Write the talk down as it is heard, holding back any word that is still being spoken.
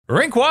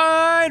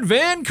Rink-wide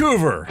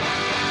Vancouver.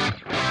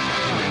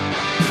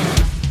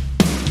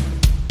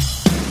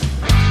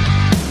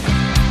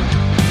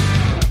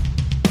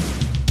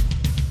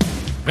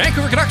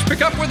 Vancouver Canucks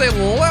pick up where they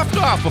left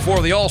off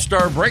before the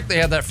All-Star break. They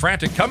had that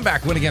frantic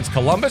comeback win against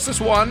Columbus.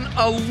 This one,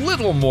 a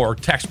little more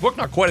textbook,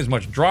 not quite as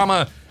much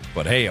drama,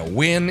 but hey, a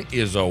win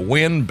is a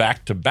win.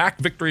 Back-to-back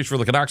victories for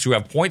the Canucks, who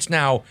have points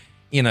now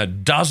in a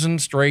dozen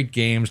straight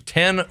games,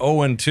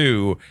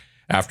 10-0-2,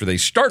 after they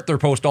start their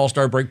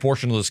post-All-Star break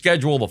portion of the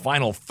schedule, the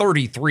final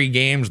 33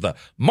 games, the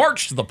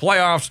march to the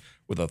playoffs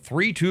with a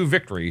 3-2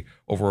 victory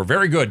over a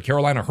very good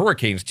Carolina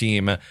Hurricanes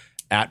team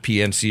at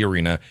PNC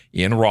Arena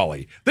in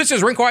Raleigh. This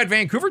is Rink-wide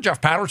Vancouver.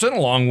 Jeff Patterson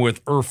along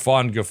with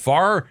Irfan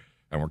Ghaffar,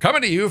 and we're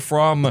coming to you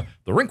from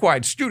the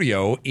Rink-wide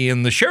studio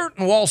in the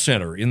Sheraton Wall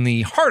Center in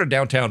the heart of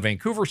downtown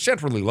Vancouver,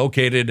 centrally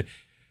located.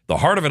 The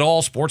heart of it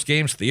all, sports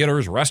games,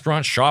 theaters,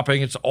 restaurants,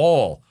 shopping, it's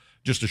all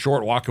just a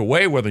short walk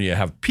away. Whether you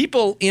have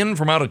people in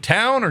from out of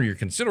town or you're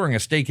considering a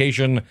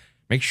staycation,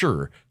 make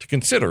sure to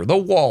consider the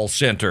Wall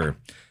Center.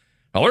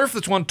 Now, Irf,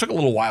 this one took a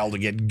little while to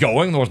get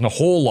going. There wasn't a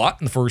whole lot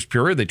in the first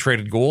period. They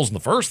traded goals in the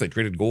first. They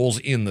traded goals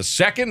in the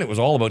second. It was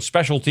all about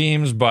special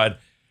teams. But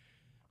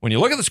when you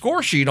look at the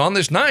score sheet on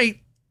this night,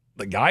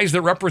 the guys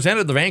that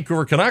represented the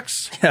Vancouver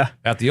Canucks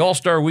at the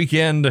All-Star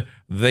weekend,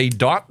 they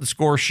dot the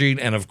score sheet.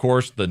 And, of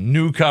course, the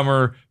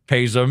newcomer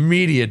pays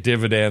immediate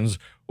dividends.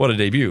 What a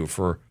debut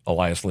for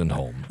Elias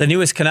Lindholm. The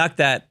newest Canuck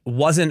that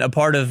wasn't a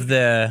part of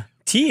the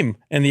team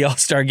in the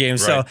All-Star game. Right.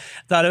 So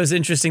thought it was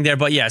interesting there.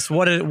 But yes,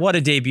 what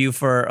a debut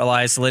for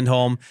Elias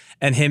Lindholm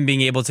and him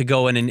being able to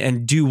go in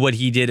and do what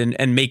he did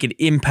and make an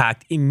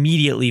impact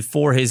immediately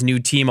for his new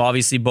team.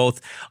 Obviously,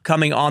 both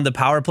coming on the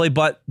power play,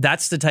 but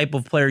that's the type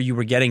of player you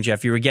were getting,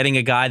 Jeff. You were getting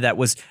a guy that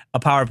was a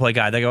power play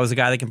guy. That was a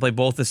guy that can play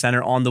both the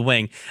center on the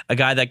wing, a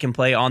guy that can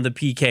play on the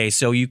PK.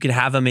 So you can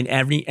have him in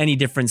any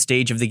different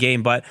stage of the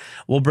game, but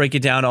we'll break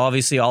it down,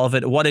 obviously, all of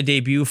it. What a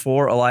debut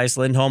for Elias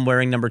Lindholm,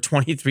 wearing number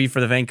 23 for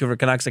the Vancouver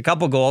Canucks. A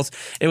couple goals.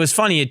 It was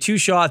funny. He had 2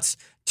 shots,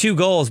 2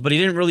 goals, but he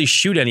didn't really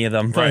shoot any of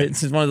them. Right.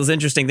 It's one of those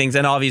interesting things.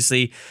 And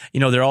obviously,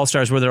 they're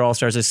all-stars were their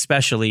all-stars,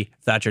 especially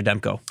Thatcher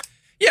Demko.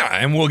 Yeah,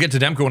 and we'll get to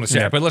Demko in a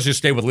second, but let's just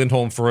stay with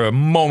Lindholm for a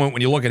moment.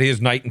 When you look at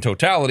his night in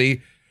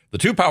totality, the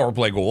 2 power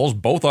play goals,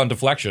 both on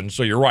deflection.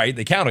 So you're right,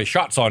 they count as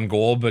shots on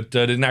goal, but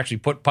didn't actually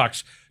put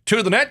pucks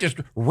to the net, just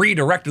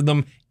redirected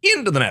them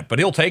into the net. But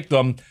he'll take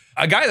them.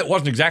 A guy that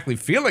wasn't exactly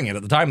feeling it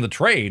at the time of the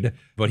trade,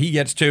 but he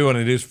gets 2, and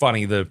it is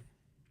funny, the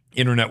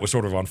internet was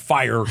sort of on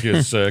fire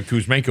because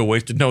Kuzmenko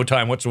wasted no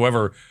time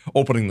whatsoever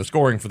opening the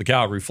scoring for the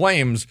Calgary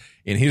Flames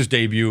in his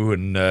debut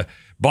in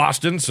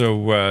Boston.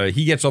 So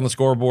he gets on the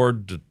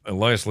scoreboard.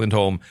 Elias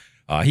Lindholm,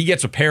 he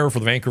gets a pair for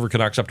the Vancouver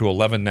Canucks, up to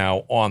 11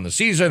 now on the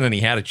season, and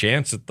he had a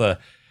chance at the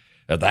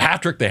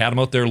hat trick. They had him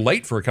out there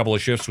late for a couple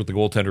of shifts with the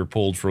goaltender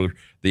pulled for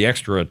the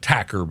extra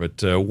attacker,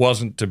 but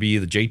wasn't to be.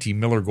 The JT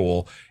Miller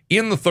goal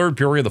in the third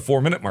period, the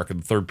 4-minute mark of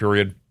the third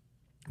period,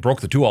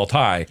 broke the 2-2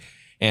 tie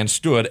and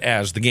stood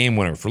as the game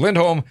winner. For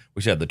Lindholm,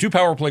 we said the 2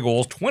 power play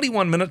goals,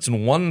 21 minutes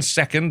and 1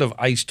 second of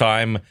ice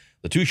time,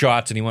 the 2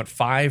 shots, and he went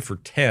 5 for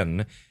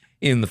 10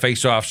 in the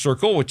face-off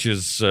circle, which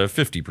is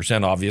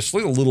 50%,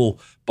 obviously, a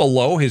little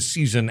below his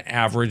season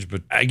average.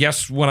 But I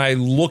guess when I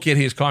look at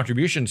his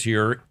contributions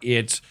here,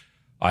 it's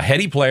a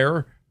heady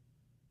player,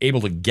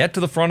 able to get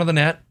to the front of the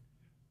net.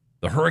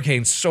 The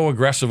Hurricanes so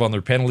aggressive on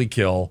their penalty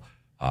kill.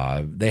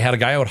 They had a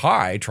guy out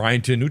high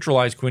trying to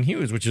neutralize Quinn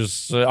Hughes, which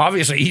is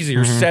obviously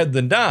easier said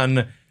than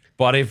done.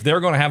 But if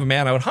they're going to have a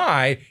man out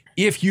high,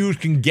 if Hughes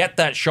can get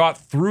that shot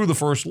through the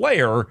first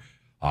layer,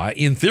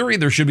 in theory,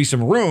 there should be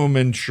some room.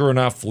 And sure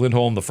enough,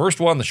 Lindholm, the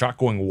first one, the shot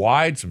going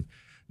wide, some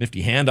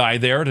nifty hand-eye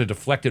there to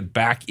deflect it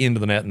back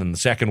into the net. And then the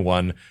second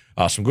one,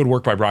 some good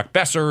work by Brock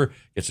Besser,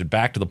 gets it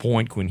back to the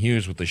point. Quinn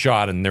Hughes with the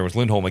shot, and there was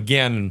Lindholm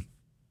again. And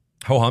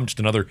ho-hum, just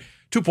another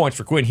 2 points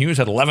for Quinn Hughes,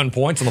 had 11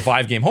 points on the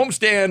 5-game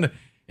homestand,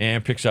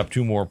 and picks up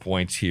 2 more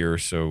points here.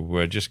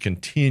 So just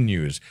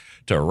continues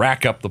to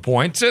rack up the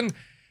points. And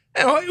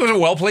it was a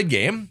well-played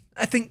game.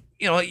 I think,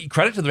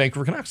 credit to the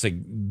Vancouver Canucks.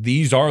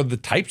 These are the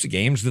types of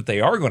games that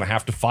they are going to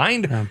have to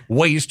find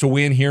ways to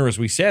win here. As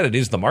we said, it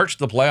is the march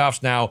to the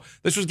playoffs now.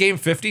 This was game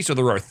 50, so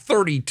there are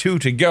 32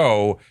 to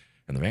go.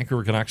 And the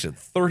Vancouver Canucks at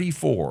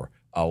 34,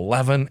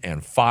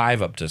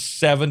 11-5, up to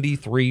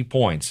 73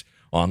 points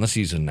on the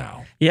season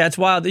now. Yeah, it's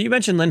wild. You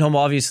mentioned Lindholm,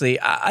 obviously.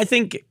 I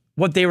think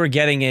what they were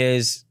getting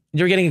is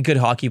you're getting a good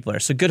hockey player.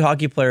 So good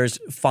hockey players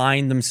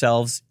find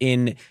themselves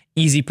in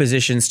easy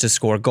positions to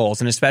score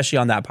goals, and especially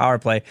on that power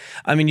play.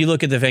 I mean, you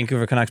look at the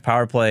Vancouver Canucks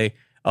power play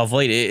of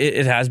late,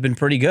 it has been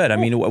pretty good. I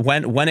mean,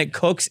 when it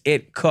cooks,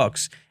 it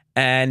cooks.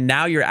 And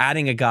now you're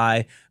adding a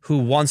guy who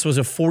once was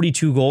a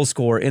 42 goal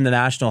scorer in the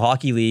National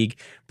Hockey League,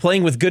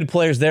 playing with good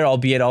players there,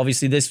 albeit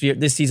obviously this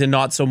season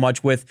not so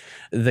much with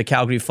the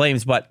Calgary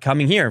Flames, but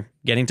coming here,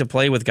 getting to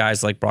play with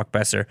guys like Brock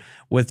Besser,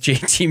 with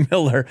JT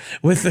Miller,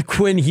 with the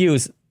Quinn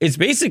Hughes. It's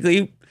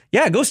basically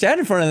Yeah, go stand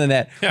in front of the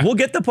net. Yeah. We'll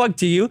get the puck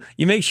to you.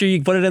 You make sure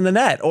you put it in the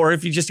net. Or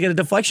if you just get a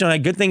deflection on it,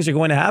 good things are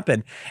going to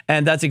happen.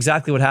 And that's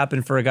exactly what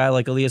happened for a guy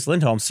like Elias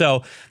Lindholm.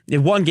 So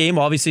in one game,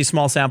 obviously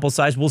small sample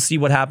size, we'll see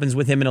what happens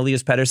with him and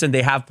Elias Pettersson.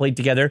 They have played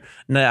together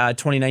in the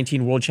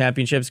 2019 World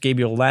Championships.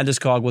 Gabriel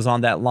Landeskog was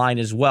on that line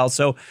as well.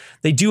 So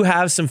they do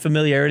have some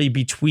familiarity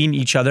between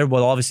each other.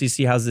 We'll obviously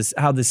see how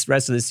this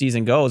rest of the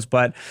season goes.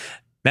 But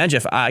man,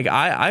 Jeff, I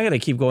got to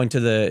keep going to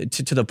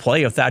the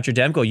play of Thatcher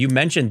Demko. You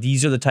mentioned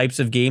these are the types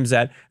of games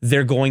that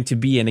they're going to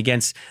be in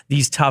against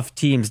these tough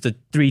teams, the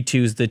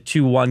 3-2s, the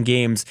 2-1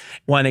 games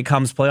when it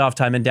comes playoff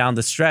time and down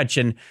the stretch.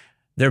 And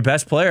their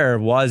best player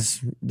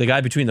was the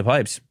guy between the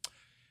pipes.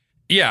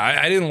 Yeah,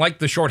 I didn't like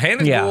the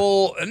shorthanded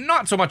goal.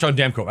 Not so much on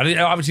Demko.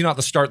 Obviously not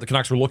the start the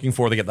Canucks were looking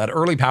for. They get that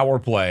early power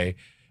play,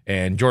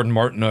 and Jordan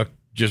Martinook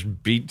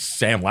just beat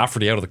Sam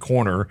Lafferty out of the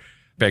corner.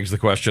 Begs the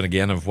question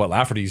again of what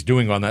Lafferty's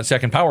doing on that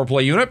second power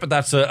play unit, but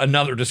that's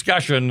another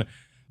discussion.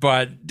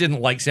 But didn't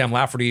like Sam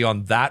Lafferty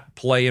on that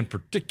play in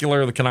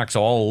particular. The Canucks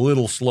all a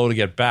little slow to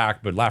get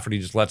back, but Lafferty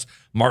just lets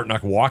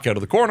Martinook walk out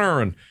of the corner,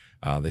 and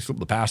they slip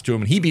the pass to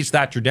him, and he beats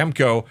Thatcher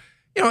Demko.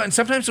 And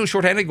sometimes those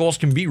shorthanded goals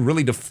can be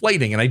really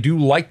deflating, and I do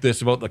like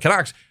this about the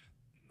Canucks.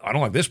 I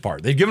don't like this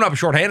part. They've given up a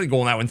shorthanded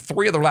goal now in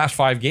 3 of their last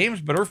 5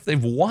 games, but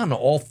they've won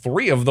all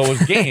 3 of those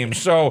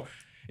games. So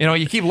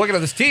you keep looking at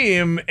this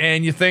team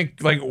and you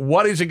think, like,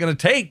 what is it going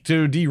to take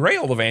to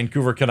derail the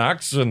Vancouver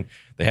Canucks? And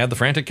they had the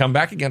frantic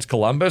comeback against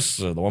Columbus.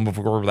 The one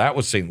before that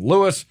was St.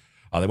 Louis.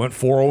 They went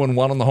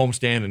 4-0-1 on the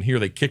homestand, and here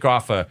they kick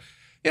off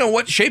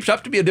what shapes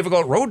up to be a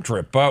difficult road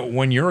trip. But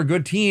when you're a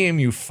good team,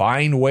 you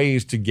find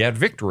ways to get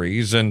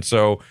victories. And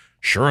so,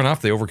 sure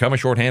enough, they overcome a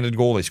shorthanded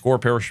goal. They score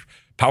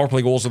power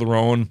play goals of their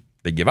own.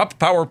 They give up a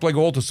power play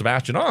goal to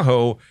Sebastian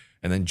Aho.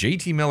 And then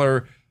JT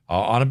Miller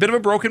on a bit of a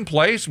broken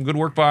play. Some good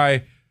work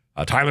by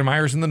Tyler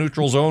Myers in the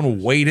neutral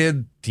zone,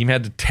 waited. Team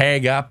had to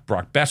tag up.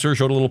 Brock Besser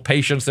showed a little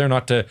patience there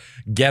not to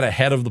get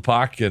ahead of the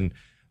puck, and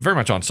very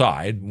much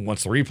onside.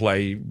 Once the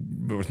replay,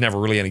 there was never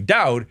really any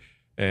doubt,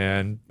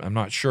 and I'm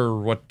not sure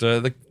what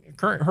the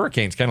current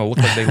Hurricanes kind of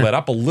looked like they let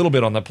up a little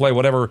bit on that play.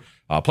 Whatever,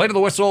 play to the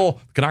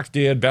whistle, the Canucks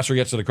did. Besser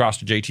gets it across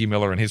to JT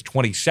Miller, and his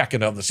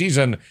 22nd of the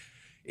season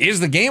is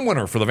the game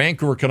winner for the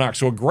Vancouver Canucks.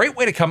 So a great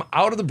way to come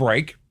out of the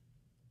break.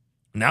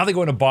 Now they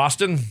go into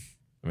Boston.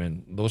 I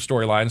mean, those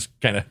storylines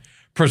kind of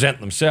present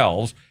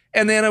themselves,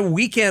 and then a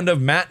weekend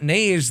of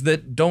matinees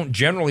that don't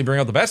generally bring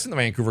out the best in the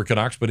Vancouver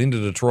Canucks, but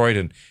into Detroit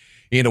and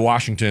into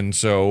Washington.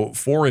 So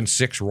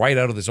 4-6 right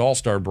out of this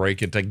All-Star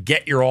break, and to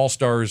get your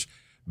All-Stars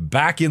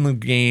back in the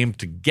game,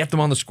 to get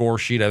them on the score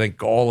sheet, I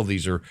think all of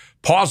these are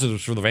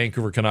positives for the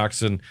Vancouver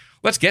Canucks. And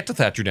let's get to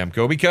Thatcher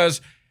Demko, because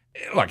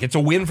look, it's a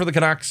win for the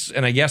Canucks,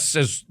 and I guess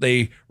as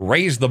they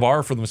raise the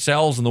bar for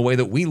themselves and the way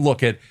that we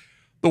look at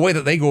the way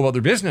that they go about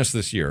their business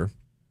this year,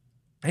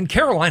 and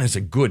Carolina's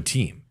a good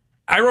team.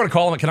 I wrote a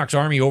column at Canucks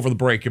Army over the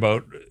break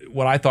about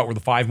what I thought were the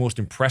 5 most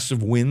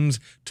impressive wins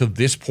to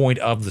this point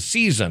of the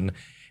season.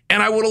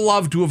 And I would have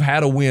loved to have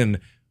had a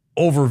win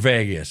over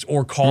Vegas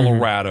or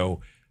Colorado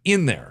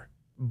in there,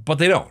 but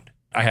they don't.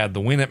 I had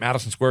the win at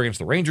Madison Square against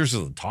the Rangers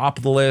at the top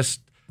of the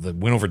list, the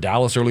win over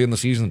Dallas early in the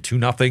season,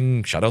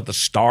 2-0, shut out the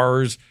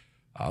Stars.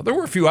 There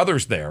were a few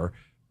others there,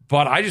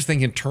 but I just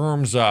think in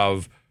terms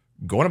of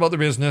going about their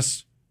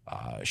business,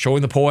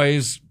 showing the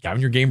poise, having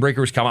your game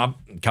breakers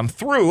come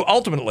through,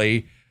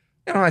 ultimately,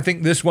 I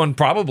think this one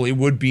probably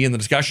would be in the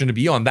discussion to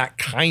be on that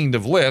kind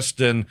of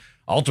list. And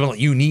ultimately,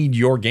 you need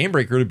your game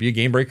breaker to be a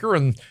game breaker,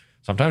 and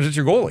sometimes it's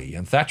your goalie.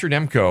 And Thatcher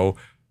Demko,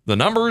 the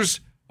numbers,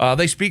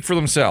 they speak for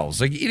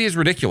themselves. Like, it is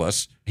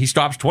ridiculous. He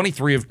stops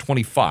 23 of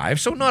 25,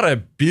 so not a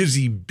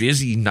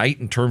busy night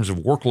in terms of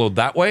workload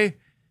that way.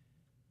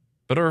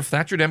 But if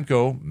Thatcher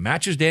Demko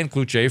matches Dan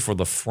Cloutier for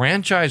the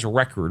franchise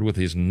record with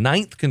his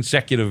 9th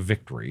consecutive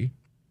victory,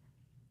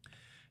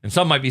 and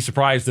some might be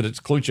surprised that it's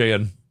Cloutier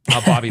and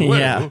not Bobby Lou,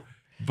 yeah.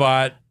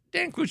 But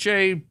Dan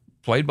Cloutier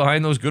played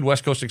behind those good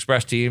West Coast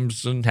Express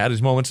teams and had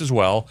his moments as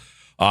well.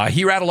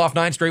 He rattled off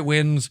 9 straight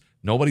wins.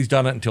 Nobody's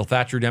done it until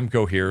Thatcher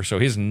Demko here. So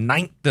his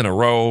 9th in a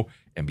row.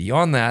 And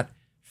beyond that,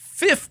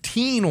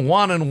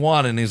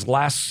 15-1-1 in his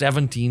last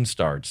 17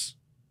 starts.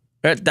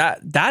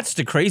 That's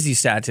the crazy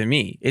stat to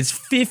me. It's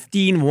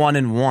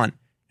 15-1-1.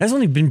 That's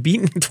only been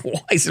beaten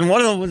twice. And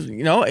one of them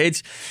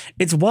was,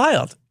 it's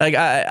wild. Like,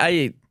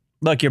 I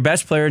look, your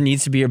best player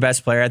needs to be your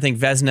best player. I think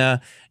Vezina,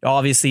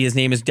 obviously his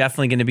name is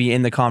definitely going to be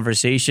in the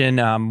conversation.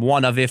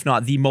 One of, if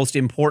not the most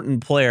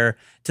important player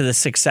to the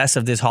success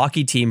of this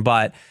hockey team.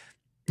 But,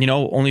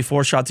 only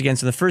 4 shots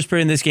against in the first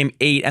period in this game,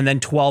 8, and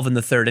then 12 in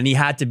the third. And he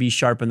had to be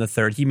sharp in the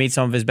third. He made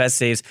some of his best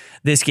saves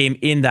this game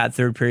in that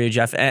third period,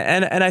 Jeff.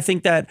 And I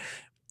think that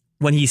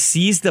when he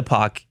sees the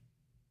puck,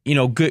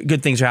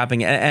 good things are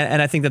happening.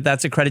 And I think that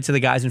that's a credit to the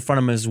guys in front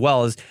of him as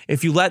well. Is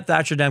if you let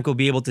Thatcher Demko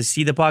be able to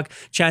see the puck,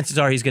 chances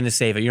are he's going to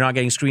save it. You're not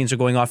getting screens or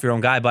going off your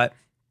own guy. But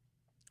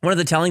one of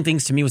the telling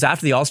things to me was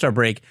after the All-Star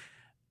break,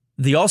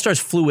 the All-Stars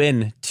flew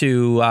in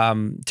to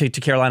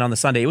Carolina on the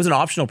Sunday. It was an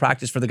optional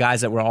practice for the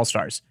guys that were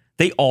All-Stars.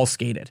 they all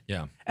skated.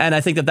 Yeah. And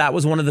I think that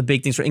was one of the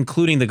big things,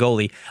 including the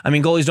goalie. I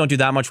mean, goalies don't do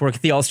that much work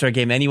at the All-Star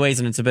game anyways,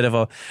 and it's a bit of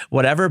a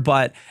whatever,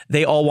 but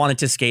they all wanted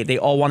to skate. They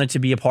all wanted to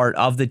be a part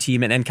of the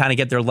team and kind of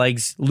get their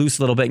legs loose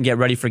a little bit and get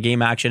ready for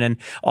game action. And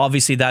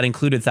obviously that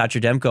included Thatcher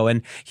Demko.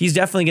 And he's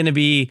definitely going to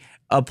be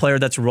a player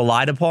that's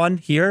relied upon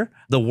here.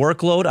 The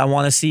workload, I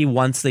want to see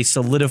once they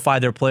solidify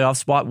their playoff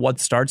spot, what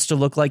starts to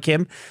look like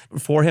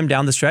for him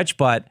down the stretch.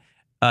 But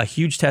a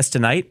huge test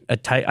tonight, a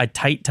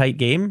tight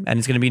game, and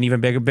it's going to be an even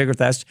bigger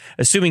test,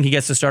 assuming he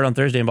gets to start on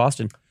Thursday in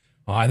Boston.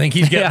 Well, I think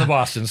he's getting the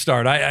Boston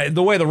start.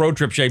 The way the road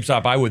trip shapes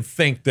up, I would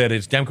think that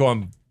it's Demko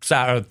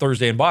on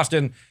Thursday in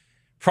Boston,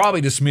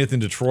 probably DeSmith in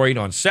Detroit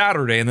on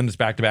Saturday, and then it's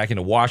back-to-back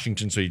into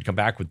Washington, so you'd come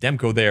back with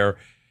Demko there.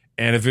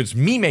 And if it's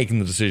me making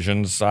the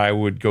decisions, I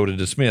would go to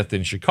DeSmith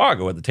in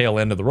Chicago at the tail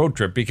end of the road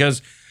trip,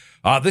 because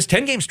this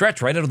 10-game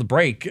stretch right out of the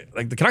break,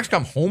 like the Canucks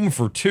come home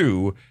for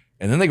 2,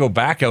 and then they go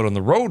back out on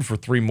the road for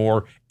 3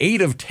 more,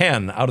 8 of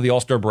 10 out of the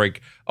All-Star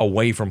break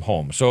away from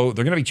home. So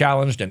they're going to be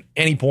challenged at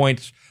any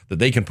point that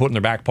they can put in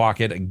their back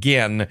pocket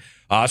again,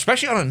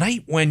 especially on a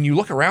night when you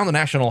look around the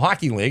National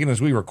Hockey League, and as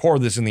we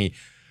record this in the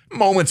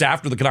moments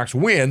after the Canucks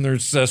win,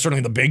 there's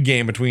certainly the big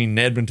game between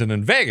Edmonton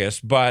and Vegas,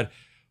 but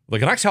the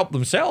Canucks helped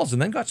themselves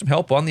and then got some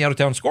help on the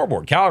out-of-town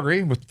scoreboard.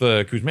 Calgary, with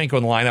Kuzmenko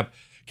in the lineup,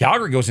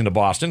 Calgary goes into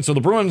Boston, so the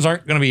Bruins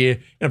aren't going to be in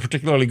a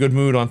particularly good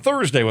mood on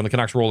Thursday when the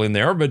Canucks roll in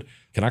there, but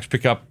Canucks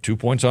pick up 2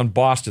 points on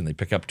Boston. They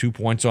pick up 2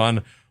 points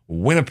on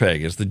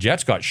Winnipeg as the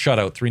Jets got shut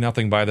out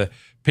 3-0 by the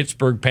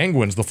Pittsburgh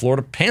Penguins. The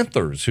Florida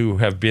Panthers, who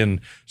have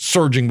been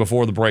surging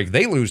before the break,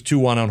 they lose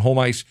 2-1 on home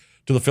ice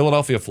to the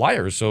Philadelphia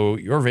Flyers. So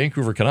your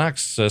Vancouver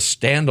Canucks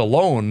stand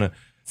alone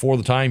for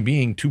the time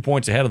being, 2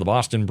 points ahead of the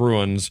Boston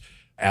Bruins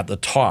at the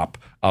top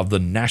of the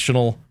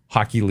National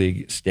Hockey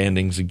League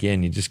standings.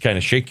 Again, you just kind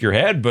of shake your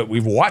head, but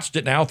we've watched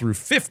it now through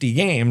 50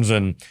 games,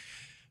 and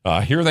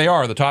here they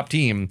are, the top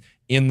team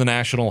in the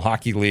National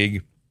Hockey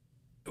League.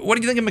 What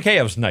do you think of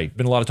Mikheyev's night?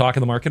 Been a lot of talk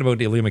in the market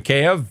about Ilya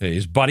Mikheyev.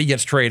 His buddy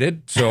gets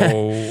traded, so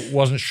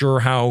wasn't sure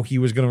how he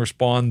was going to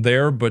respond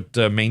there, but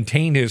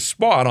maintained his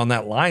spot on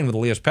that line with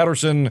Elias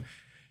Pettersson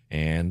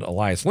and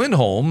Elias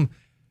Lindholm.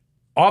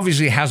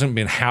 Obviously hasn't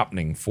been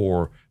happening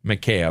for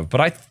Mikheyev, but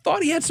I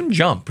thought he had some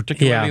jump,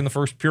 particularly in the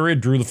first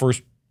period, drew the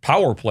first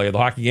power play of the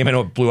hockey game. I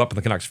know it blew up in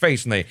the Canucks'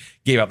 face and they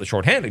gave up the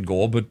shorthanded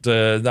goal, but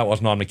that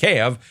wasn't on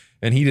Mikheyev,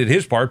 and he did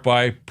his part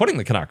by putting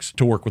the Canucks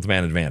to work with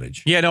man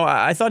advantage. Yeah, no,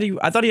 I thought he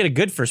had a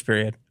good first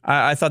period.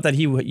 I thought that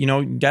he,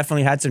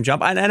 definitely had some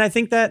jump, and I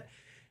think that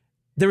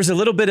there was a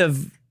little bit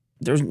of,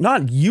 there's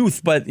not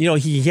youth, but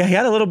he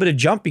had a little bit of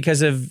jump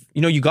because of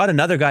you got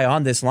another guy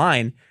on this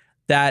line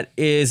that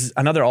is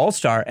another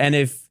all-star, and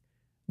if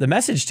the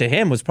message to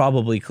him was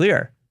probably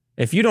clear,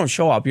 if you don't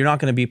show up, you're not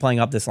going to be playing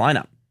up this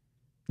lineup.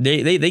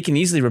 They can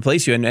easily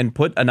replace you and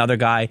put another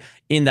guy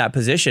in that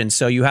position.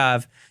 So you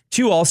have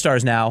 2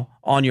 all-stars now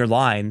on your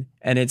line,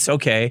 and it's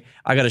okay,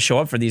 I got to show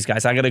up for these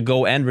guys. I got to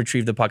go and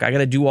retrieve the puck. I got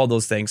to do all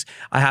those things.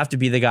 I have to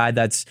be the guy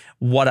that's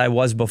what I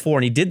was before.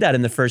 And he did that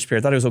in the first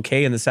period. I thought it was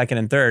okay in the second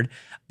and third,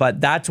 but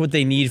that's what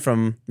they need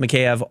from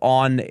Mikheyev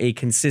on a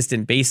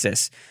consistent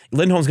basis.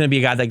 Lindholm's going to be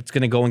a guy that's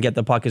going to go and get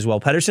the puck as well.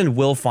 Pettersson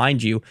will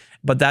find you,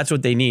 but that's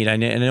what they need. I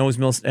know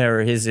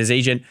his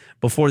agent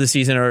before the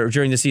season or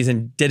during the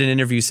season did an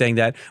interview saying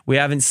that we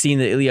haven't seen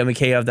the Ilya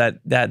Mikheyev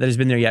that has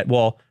been there yet.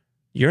 Well,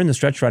 you're in the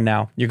stretch run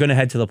now. You're going to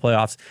head to the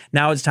playoffs.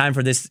 Now it's time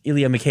for this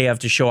Ilya Mikheyev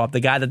to show up. The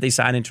guy that they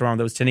signed in Toronto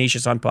that was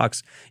tenacious on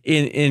pucks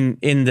in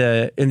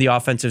the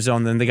offensive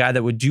zone, and the guy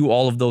that would do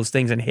all of those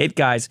things and hit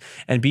guys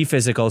and be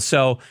physical.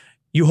 So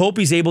you hope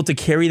he's able to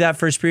carry that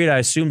first period. I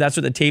assume that's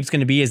what the tape's going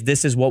to be, is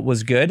this is what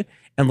was good,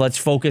 and let's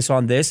focus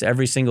on this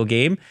every single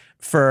game.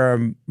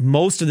 For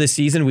most of the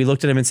season, we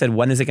looked at him and said,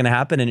 when is it going to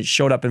happen? And it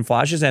showed up in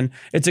flashes, and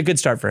it's a good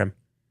start for him.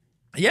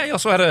 Yeah, he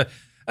also had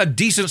a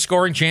decent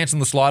scoring chance in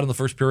the slot in the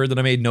first period that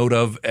I made note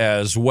of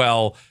as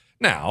well.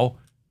 Now,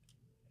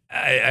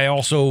 I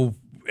also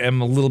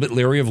am a little bit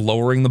leery of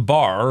lowering the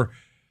bar.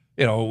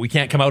 We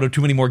can't come out of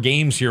too many more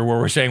games here where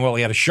we're saying, well,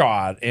 he had a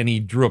shot and he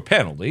drew a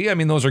penalty. I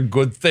mean, those are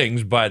good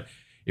things, but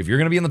if you're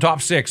going to be in the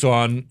top 6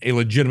 on a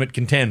legitimate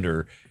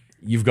contender,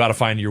 you've got to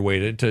find your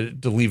way to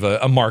leave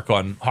a mark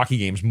on hockey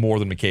games more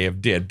than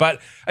Mikheyev did. But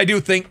I do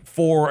think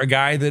for a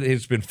guy that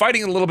has been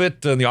fighting a little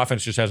bit and the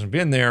offense just hasn't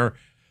been there,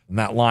 and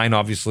that line,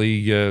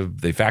 obviously,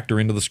 they factor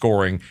into the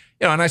scoring.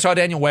 And I saw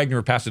Daniel Wagner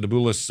of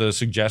Pasadaboulos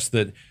suggest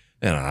that,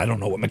 I don't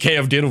know what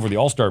Mikheyev did over the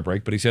All-Star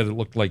break, but he said it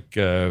looked like,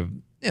 the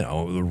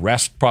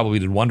rest probably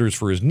did wonders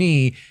for his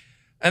knee.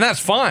 And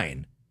that's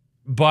fine.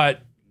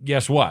 But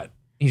guess what?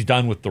 He's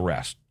done with the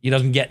rest. He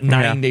doesn't get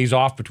 9 days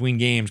off between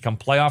games. Come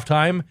playoff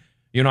time,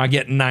 you're not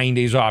getting 9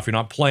 days off. You're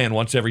not playing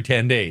once every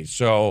 10 days.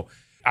 So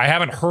I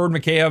haven't heard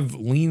Mikheyev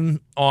lean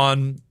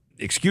on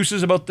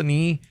excuses about the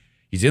knee.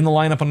 He's in the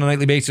lineup on a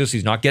nightly basis.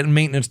 He's not getting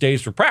maintenance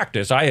days for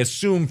practice. I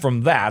assume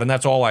from that, and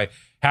that's all I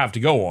have to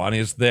go on,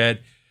 is that,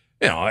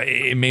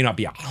 it may not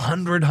be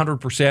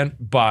 100%,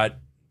 but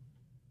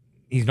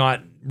he's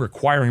not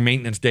requiring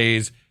maintenance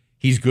days.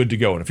 He's good to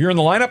go. And if you're in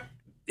the lineup,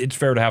 it's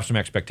fair to have some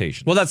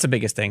expectations. Well, that's the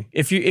biggest thing.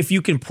 If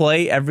you can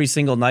play every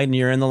single night and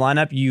you're in the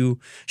lineup, you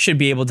should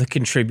be able to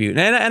contribute.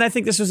 And I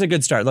think this was a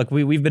good start. Look,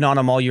 we've been on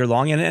him all year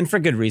long, and for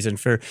good reason.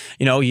 For,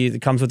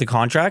 it comes with the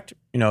contract.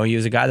 He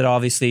was a guy that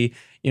obviously,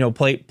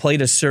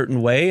 played a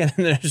certain way. And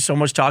there's so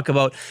much talk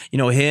about,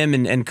 him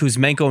and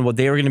Kuzmenko and what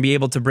they were going to be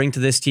able to bring to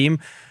this team.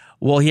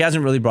 Well, he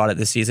hasn't really brought it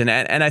this season.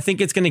 And I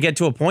think it's going to get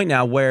to a point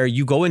now where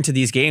you go into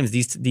these games,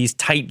 these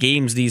tight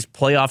games, these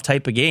playoff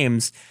type of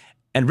games,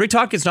 and Rick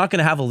Tocchet's not going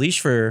to have a leash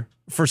for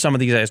some of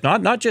these guys.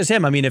 Not just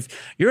him. I mean, if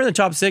you're in the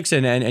top six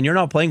and you're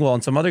not playing well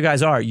and some other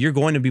guys are, you're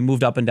going to be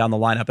moved up and down the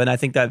lineup. And I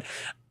think that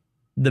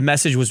the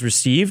message was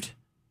received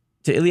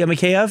to Ilya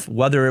Mikheyev,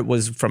 whether it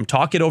was from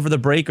Tocchet over the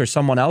break or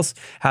someone else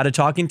had a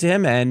talking to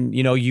him. And,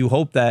 you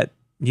hope that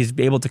he's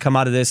able to come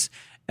out of this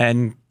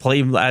and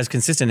play as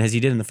consistent as he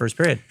did in the first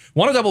period.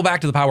 Want to double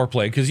back to the power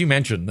play, because you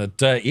mentioned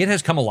that it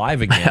has come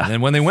alive again.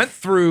 And when they went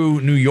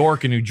through New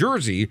York and New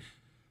Jersey,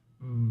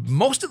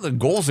 most of the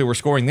goals they were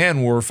scoring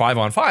then were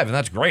 5-on-5, and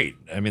that's great.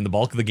 I mean, the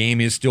bulk of the game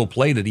is still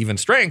played at even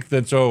strength,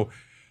 and so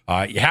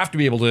you have to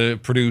be able to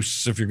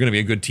produce if you're going to be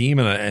a good team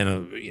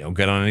and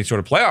get on any sort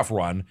of playoff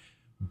run.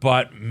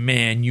 But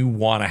man, you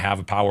want to have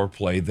a power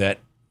play that,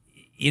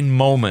 in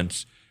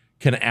moments,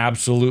 can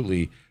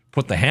absolutely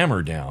put the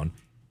hammer down.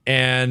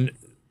 And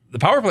the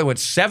power play went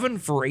 7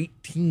 for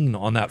 18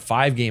 on that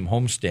 5-game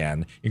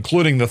homestand,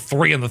 including the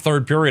 3 in the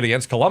third period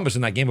against Columbus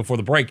in that game before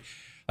the break.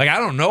 Like, I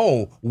don't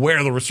know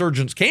where the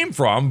resurgence came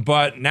from,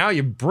 but now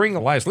you bring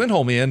Elias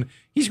Lindholm in.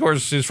 He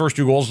scores his first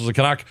 2 goals as a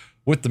Canuck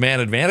with the man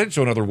advantage,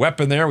 so another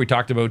weapon there. We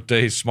talked about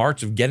his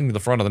smarts of getting to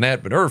the front of the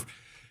net. But Irv,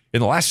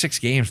 in the last 6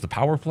 games, the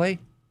power play,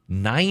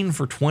 9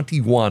 for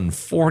 21,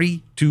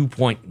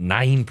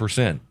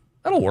 42.9%.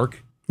 That'll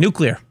work.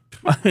 Nuclear.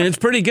 I mean, it's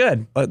pretty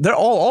good. They're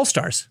all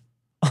all-stars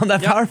on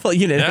that power play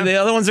unit. Yeah. The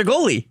other ones are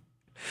goalie.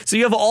 So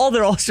you have all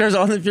their all-stars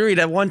on the period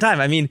at one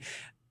time. I mean,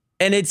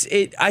 and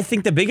I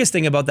think the biggest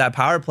thing about that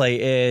power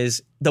play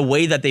is the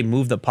way that they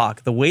move the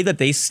puck, the way that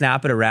they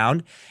snap it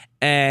around.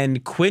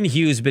 And Quinn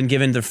Hughes been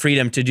given the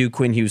freedom to do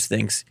Quinn Hughes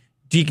things.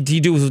 He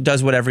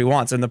does whatever he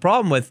wants. And the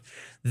problem with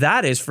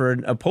that is, for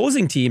an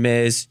opposing team,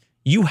 is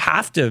you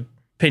have to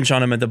pinch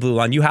on him at the blue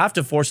line. You have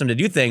to force him to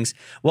do things.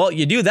 Well,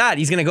 you do that,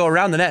 he's going to go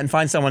around the net and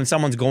find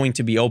someone's going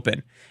to be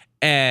open.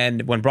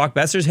 And when Brock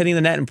Besser's hitting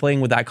the net and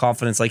playing with that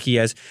confidence like he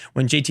has,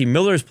 when JT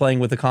Miller's playing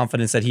with the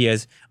confidence that he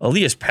has,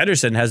 Elias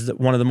Pettersson has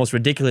one of the most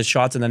ridiculous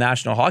shots in the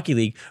National Hockey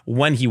League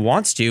when he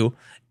wants to,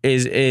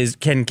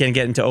 can get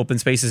into open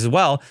spaces as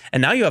well.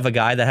 And now you have a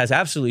guy that has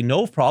absolutely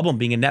no problem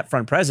being a net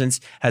front presence,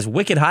 has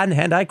wicked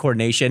hand-eye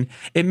coordination.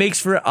 It makes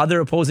for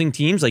other opposing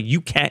teams, like, you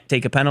can't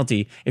take a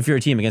penalty if you're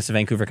a team against the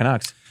Vancouver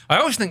Canucks. I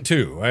always think,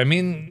 too, I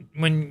mean,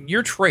 when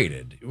you're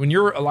traded, when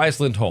you're Elias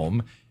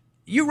Lindholm,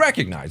 you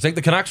recognize, like,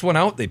 the Canucks went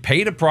out, they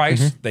paid a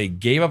price, they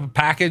gave up a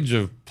package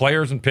of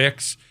players and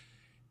picks,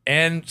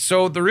 and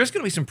so there is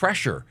going to be some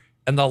pressure.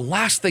 And the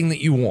last thing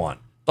you want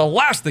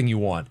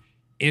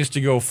is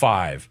to go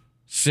 5,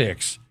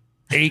 6,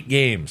 8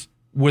 games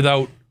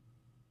without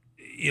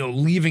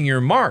leaving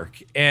your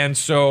mark. And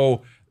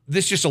so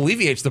this just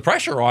alleviates the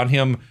pressure on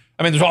him.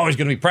 I mean, there's always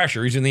going to be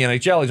pressure. He's in the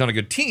NHL, he's on a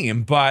good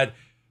team, but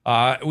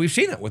we've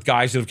seen it with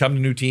guys that have come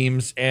to new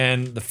teams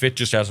and the fit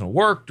just hasn't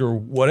worked or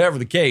whatever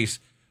the case.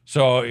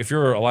 So if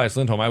you're Elias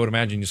Lindholm, I would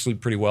imagine you sleep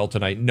pretty well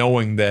tonight,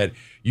 knowing that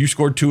you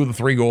scored 2 of the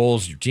 3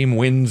 goals, your team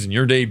wins in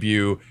your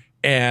debut,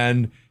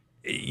 and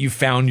you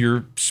found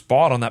your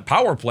spot on that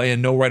power play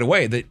and know right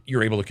away that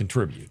you're able to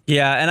contribute.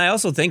 Yeah, and I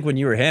also think when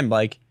you were him,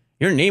 like,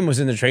 your name was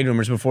in the trade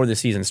rumors before the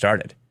season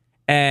started.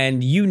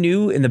 And you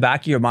knew in the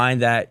back of your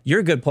mind that you're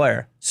a good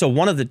player. So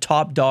one of the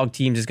top dog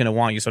teams is going to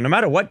want you. So no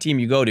matter what team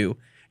you go to,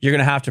 you're going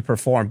to have to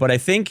perform. But I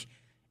think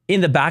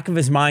in the back of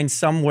his mind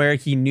somewhere,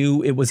 he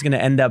knew it was going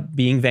to end up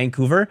being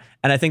Vancouver.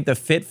 And I think the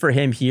fit for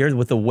him here,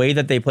 with the way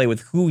that they play,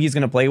 with who he's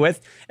going to play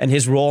with, and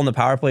his role in the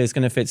power play, is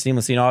going to fit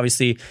seamlessly. And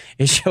obviously,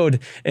 it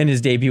showed in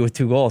his debut with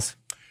 2 goals.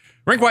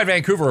 Rink-wide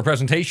Vancouver, a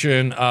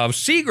presentation of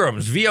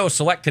Seagram's VO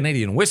Select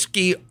Canadian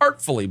Whiskey,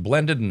 artfully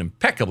blended and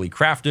impeccably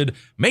crafted.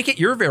 Make it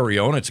your very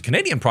own. It's a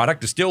Canadian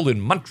product distilled in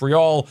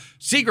Montreal.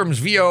 Seagram's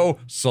VO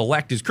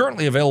Select is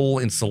currently available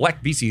in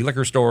select BC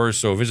liquor stores,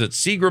 so visit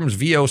Seagram's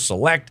VO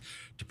Select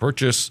to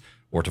purchase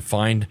or to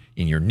find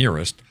in your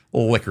nearest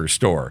liquor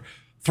store.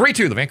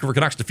 3-2, the Vancouver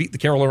Canucks defeat the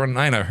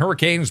Carolina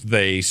Hurricanes.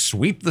 They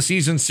sweep the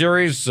season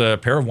series, a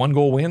pair of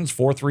 1-goal wins,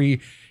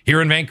 4-3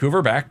 here in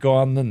Vancouver back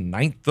on the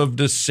 9th of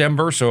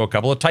December. So a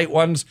couple of tight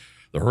ones.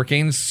 The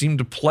Hurricanes seem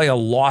to play a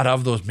lot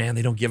of those. Man,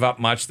 they don't give up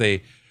much.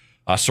 They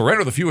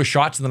surrender the fewest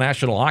shots in the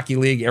National Hockey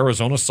League.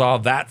 Arizona saw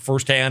that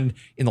firsthand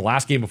in the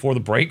last game before the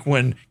break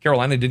when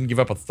Carolina didn't give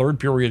up a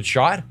third-period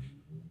shot.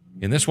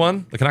 In this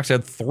one, the Canucks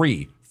had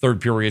 3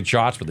 third-period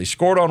shots, but they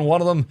scored on one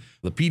of them.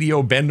 The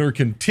PDO bender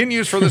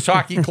continues for this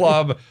hockey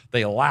club.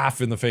 They laugh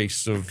in the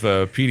face of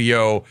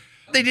PDO.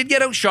 They did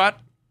get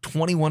outshot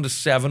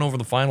 21-7 over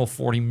the final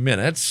 40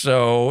 minutes,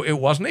 so it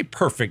wasn't a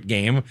perfect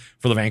game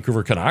for the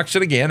Vancouver Canucks.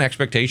 And again,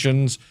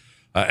 expectations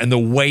and the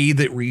way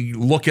that we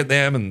look at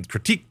them and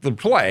critique the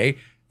play,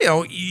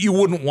 you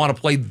wouldn't want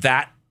to play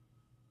that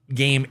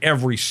game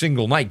every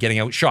single night, getting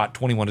outshot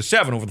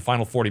 21-7 over the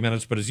final 40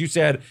 minutes. But as you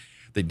said,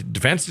 the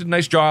defense did a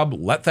nice job,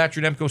 let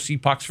Thatcher Demko see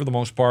pucks for the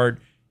most part.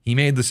 He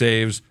made the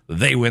saves.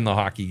 They win the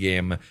hockey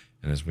game.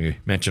 And as we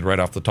mentioned right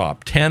off the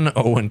top,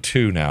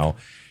 10-0-2 now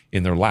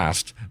in their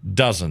last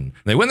dozen.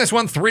 They win this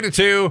one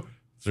 3-2.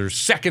 It's their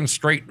second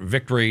straight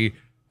victory.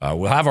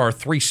 We'll have our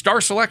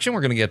 3-star selection. We're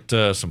going to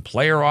get some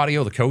player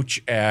audio, the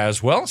coach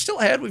as well. Still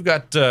ahead, we've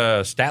got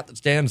stat that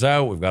stands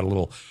out. We've got a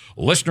little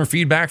listener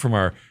feedback from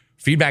our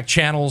feedback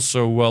channels.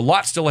 So a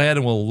lot still ahead,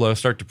 and we'll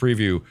start to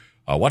preview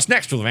what's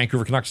next for the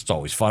Vancouver Canucks. It's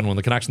always fun when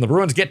the Canucks and the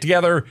Bruins get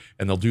together,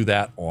 and they'll do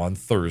that on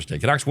Thursday.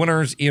 Canucks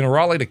winners in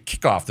Raleigh to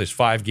kick off this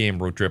 5-game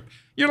road trip.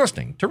 You're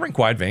listening to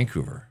Rinkwide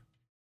Vancouver.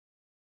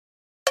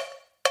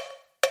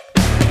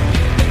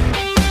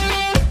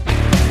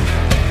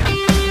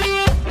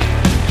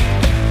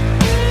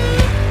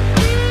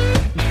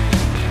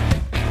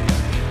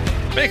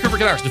 Vancouver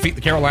Canucks defeat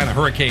the Carolina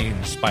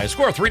Hurricanes by a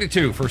score of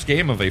 3-2. First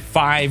game of a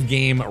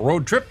 5-game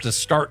road trip to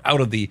start out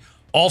of the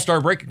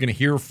All-Star break. You're going to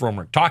hear from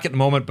Rick Tocchet in a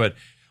moment, but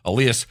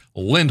Elias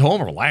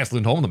Lindholm,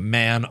 the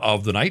man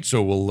of the night.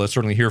 So we'll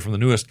certainly hear from the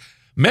newest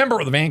member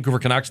of the Vancouver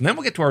Canucks, and then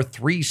we'll get to our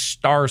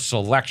 3-star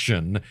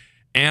selection.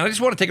 And I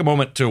just want to take a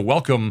moment to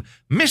welcome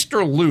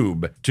Mr.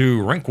 Lube to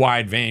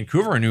Rinkwide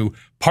Vancouver, a new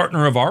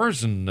partner of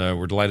ours, and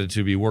we're delighted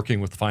to be working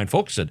with the fine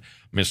folks at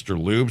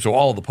Mr. Lube. So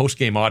all of the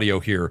post-game audio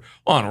here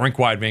on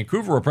Rinkwide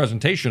Vancouver, a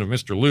presentation of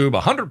Mr. Lube,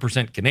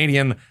 100%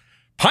 Canadian,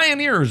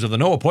 pioneers of the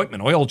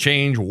no-appointment oil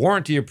change,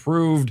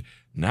 warranty-approved,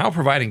 now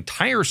providing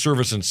tire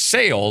service and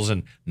sales,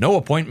 and no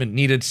appointment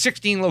needed.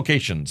 16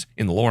 locations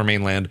in the Lower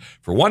Mainland.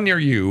 For one near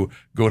you,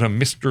 go to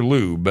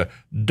mrlube.com.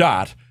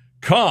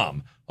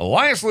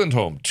 Elias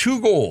Lindholm,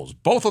 2 goals,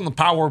 both on the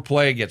power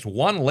play, gets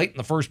one late in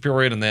the first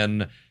period, and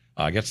then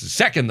gets the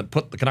second that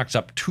put the Canucks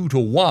up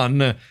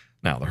 2-1.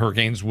 Now, the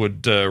Hurricanes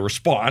would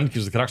respond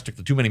because the Canucks took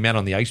the too many men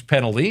on the ice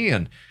penalty,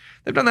 and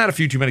they've done that a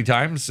few too many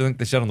times. I think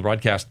they said on the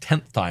broadcast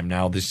 10th time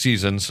now this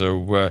season,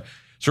 so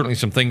certainly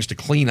some things to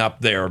clean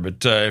up there.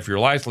 But if you're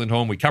Elias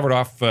Lindholm, we covered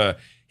off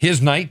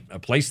his night, a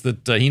place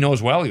that he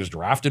knows well. He was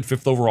drafted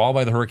 5th overall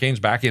by the Hurricanes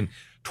back in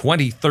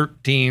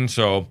 2013.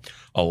 So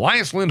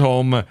Elias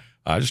Lindholm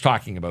just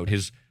talking about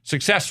his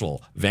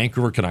successful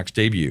Vancouver Canucks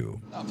debut.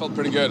 I felt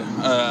pretty good.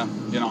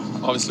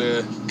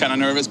 Obviously kind of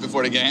nervous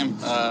before the game.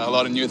 A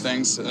lot of new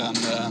things, and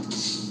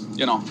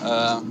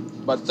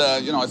but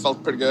I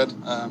felt pretty good.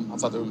 I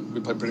thought that we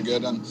played pretty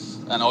good, and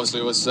obviously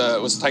it was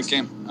a tight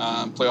game,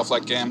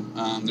 playoff-like game.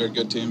 They're a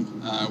good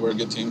team. We're a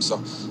good team,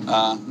 so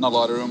not a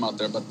lot of room out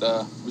there, but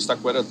we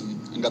stuck with it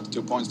and got the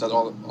 2 points. That's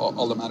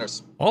all that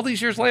matters. All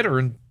these years later,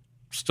 and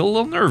still a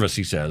little nervous,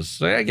 he says.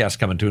 I guess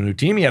coming to a new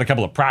team. He had a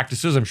couple of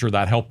practices. I'm sure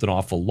that helped an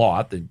awful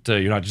lot. That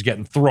you're not just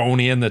getting thrown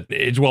in. That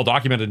it's well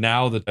documented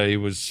now that he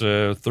was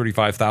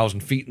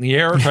 35,000 feet in the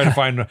air trying to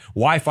find a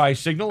Wi-Fi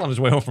signal on his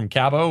way home from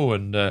Cabo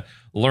and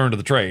learn to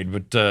the trade.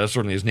 But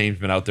certainly his name's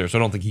been out there, so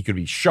I don't think he could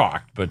be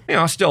shocked. But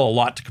still a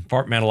lot to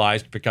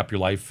compartmentalize, to pick up your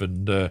life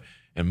and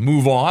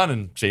move on.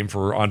 And same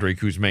for Andrei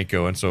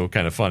Kuzmenko. And so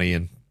kind of funny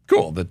and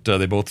cool that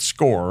they both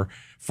score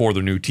for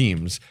their new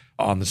teams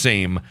on the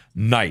same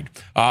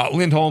night.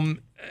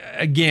 Lindholm,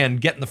 again,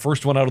 getting the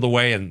first one out of the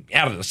way and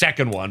added the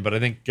second one, but I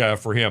think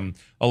for him,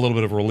 a little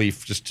bit of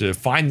relief just to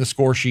find the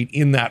score sheet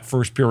in that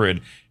first period,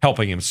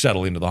 helping him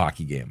settle into the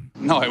hockey game.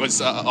 No, it was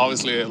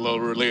obviously a little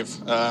relief.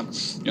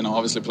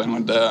 Obviously playing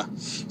with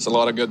there's a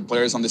lot of good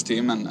players on this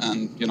team,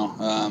 and we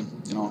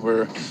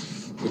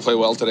play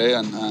well today,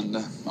 and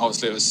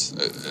obviously it was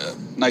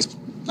nice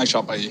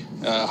shot by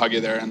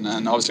Huggy there,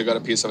 and obviously got a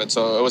piece of it,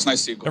 so it was nice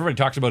to see. Everybody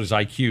talks about his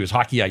IQ, his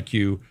hockey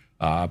IQ.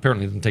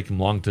 Apparently it didn't take him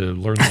long to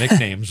learn the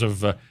nicknames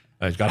of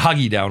he's got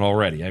Huggy down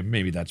already.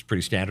 Maybe that's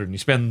pretty standard. And you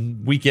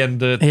spend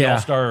weekend at the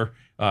All-Star,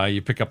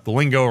 you pick up the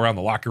lingo around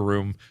the locker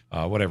room,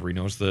 whatever. He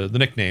knows the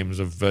nicknames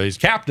of his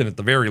captain at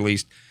the very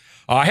least.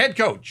 Head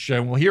coach,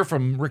 and we'll hear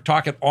from Rick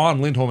Tocchet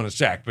on Lindholm in a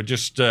sec, but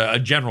just a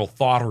general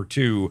thought or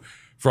two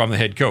from the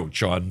head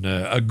coach on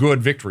a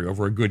good victory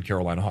over a good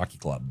Carolina hockey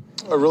club.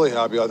 I'm really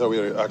happy. I thought we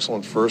had an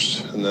excellent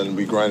first, and then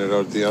we grinded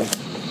out at the end.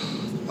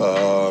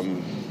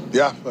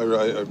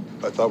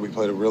 I thought we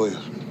played a really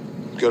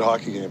good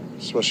hockey game,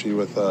 especially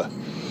with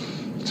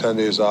 10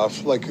 days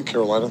off. Like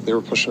Carolina, they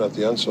were pushing at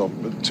the end, so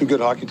 2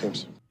 good hockey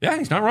teams. Yeah,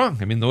 he's not wrong.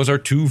 I mean, those are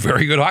 2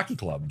 very good hockey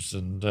clubs.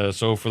 And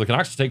so for the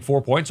Canucks to take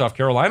 4 points off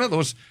Carolina,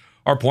 those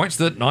are points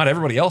that not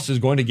everybody else is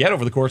going to get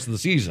over the course of the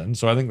season.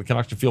 So I think the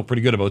Canucks should feel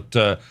pretty good about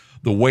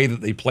the way that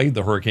they played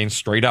the Hurricanes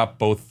straight up,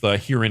 both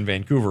here in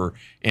Vancouver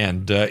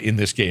and in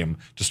this game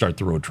to start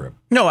the road trip.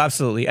 No,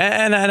 absolutely.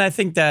 And I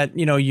think that,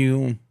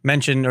 you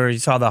mentioned or you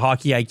saw the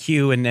hockey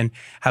IQ and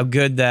how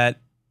good that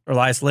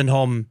Elias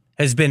Lindholm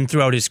has been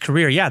throughout his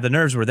career. Yeah, the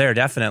nerves were there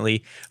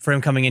definitely for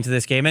him coming into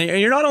this game. And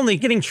you're not only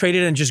getting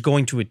traded and just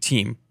going to a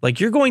team, like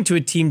you're going to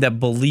a team that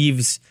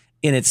believes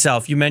in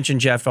itself. You mentioned,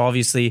 Jeff,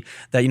 obviously,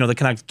 that, the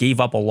Canucks gave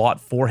up a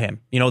lot for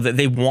him, that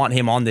they want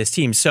him on this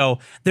team. So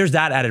there's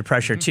that added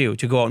pressure too,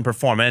 to go out and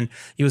perform. And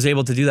he was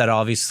able to do that,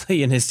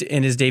 obviously, in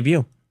his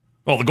debut.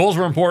 Well, the goals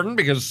were important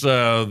because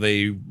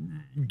they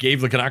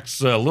gave the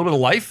Canucks a little bit of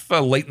life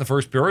late in the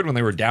first period when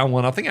they were down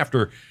 1-0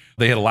 after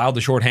they had allowed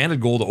the shorthanded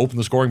goal to open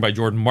the scoring by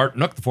Jordan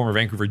Martinook, the former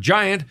Vancouver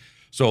Giant.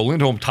 So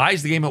Lindholm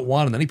ties the game at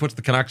 1, and then he puts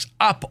the Canucks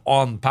up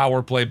on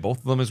power play. Both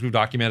of them, as we've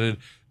documented,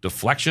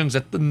 deflections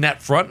at the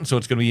net front. And so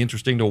it's going to be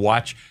interesting to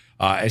watch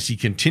as he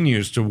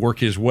continues to work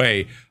his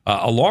way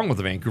along with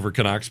the Vancouver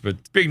Canucks.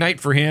 But big night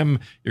for him.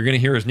 You're going to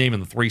hear his name in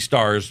the 3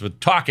 stars, but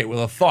talk it with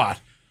a thought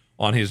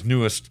on his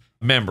newest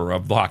member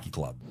of the hockey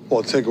club.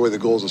 Well, take away the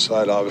goals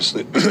aside,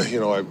 obviously,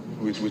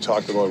 we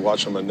talked about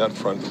watching him on net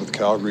front with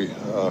Calgary,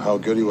 how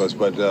good he was.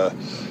 But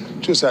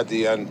just at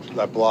the end,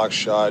 that block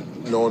shot,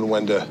 knowing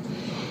when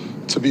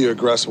to be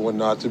aggressive, when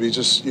not to be,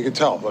 just, you can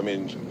tell. I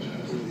mean,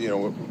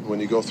 when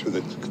you go through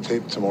the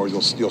tape tomorrow,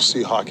 you'll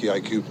see hockey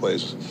IQ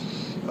plays.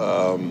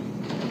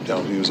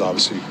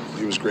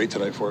 He was great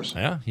tonight for us.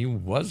 Yeah, he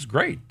was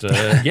great.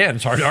 Again,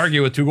 it's hard to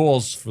argue with 2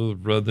 goals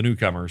for the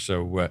newcomer.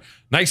 So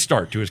nice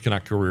start to his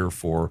Canuck career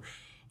for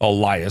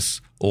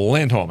Elias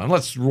Lindholm. And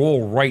let's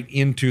roll right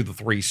into the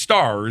 3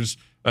 stars.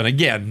 And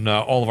again,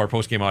 all of our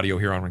postgame audio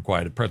here on Rink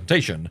Wide, a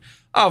presentation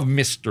of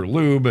Mr.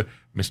 Lube,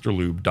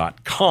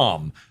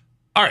 MrLube.com.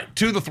 All right,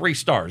 to the 3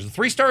 stars. The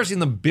 3 stars in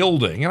the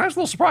building. And I was a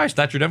little surprised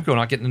Thatcher Demko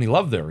not getting any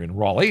love there in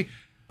Raleigh.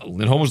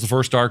 Lindholm was the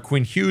first star.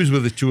 Quinn Hughes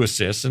with his 2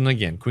 assists. And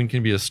again, Quinn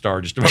can be a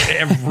star just about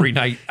every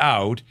night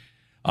out.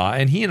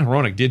 And he and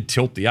Hronek did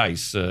tilt the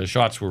ice.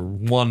 Shots were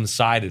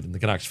one-sided in the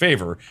Canucks'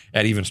 favor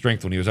at even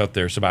strength when he was out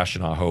there.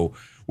 Sebastian Aho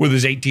with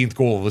his 18th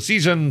goal of the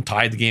season,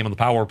 tied the game on the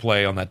power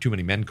play on that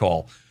too-many-men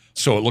call.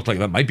 So it looked like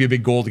that might be a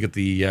big goal to get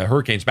the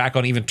Hurricanes back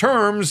on even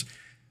terms.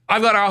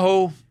 I've got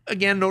Aho.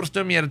 Again, noticed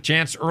him. He had a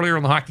chance earlier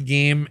in the hockey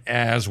game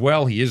as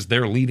well. He is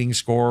their leading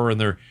scorer and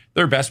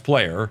their best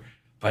player.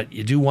 But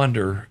you do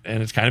wonder,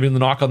 and it's kind of been the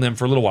knock on them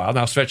for a little while.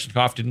 Now,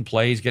 Svechnikov didn't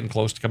play. He's getting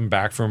close to coming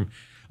back from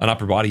an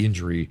upper body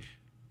injury.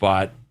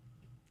 But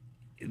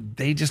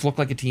they just look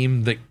like a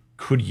team that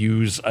could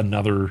use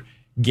another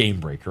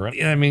game breaker.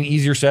 I mean,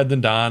 easier said than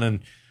done,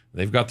 and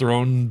they've got their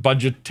own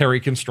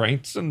budgetary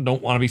constraints and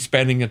don't want to be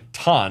spending a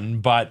ton.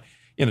 But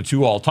in a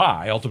 2-all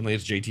tie, ultimately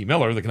it's JT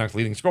Miller, the Canucks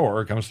leading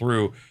scorer, comes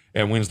through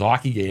and wins the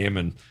hockey game.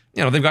 And,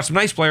 they've got some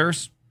nice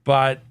players,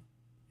 but,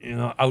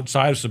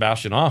 outside of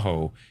Sebastian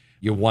Aho,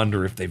 you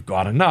wonder if they've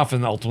got enough,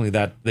 and ultimately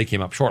that they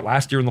came up short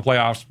last year in the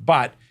playoffs,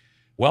 but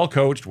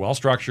well-coached,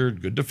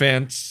 well-structured, good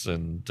defense,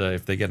 and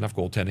if they get enough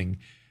goaltending,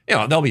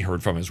 they'll be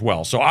heard from as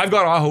well. So I've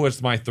got Aho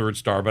as my 3rd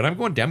star, but I'm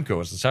going Demko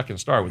as the 2nd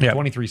star with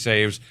 23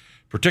 saves,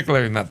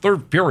 particularly in that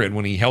 3rd period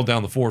when he held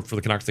down the 4th for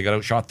the Canucks. They got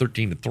outshot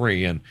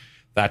 13-3, and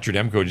Thatcher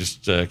Demko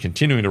just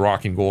continuing to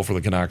rock in goal for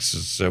the Canucks.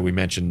 As we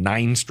mentioned,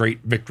 9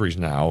 straight victories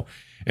now,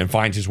 and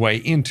finds his way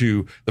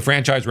into the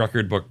franchise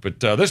record book. But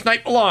this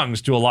night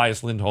belongs to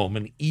Elias Lindholm,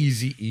 an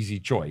easy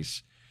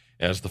choice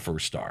as the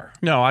 1st star.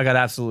 No, I got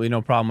absolutely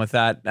no problem with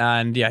that.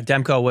 And yeah,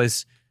 Demko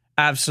was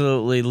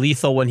absolutely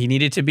lethal when he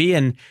needed to be.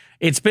 And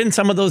it's been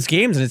some of those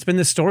games, and it's been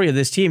the story of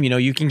this team.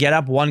 You can get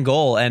up 1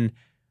 goal, and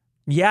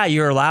yeah,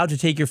 you're allowed to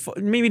take your foot,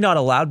 maybe not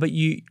allowed, but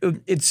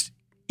it's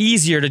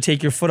easier to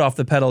take your foot off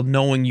the pedal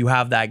knowing you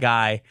have that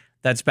guy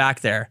that's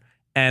back there.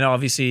 And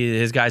obviously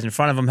his guys in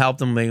front of him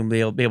helped him be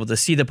able to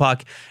see the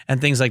puck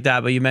and things like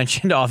that. But you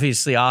mentioned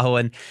obviously Aho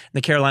and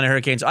the Carolina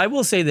Hurricanes. I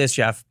will say this,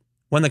 Jeff,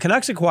 when the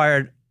Canucks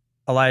acquired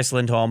Elias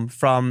Lindholm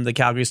from the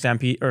Calgary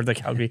Stampeders, the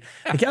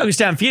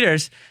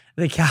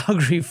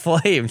Calgary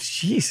Flames,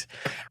 jeez,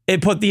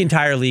 it put the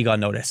entire league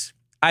on notice.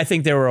 I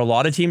think there were a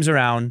lot of teams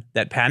around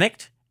that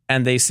panicked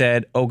and they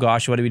said, oh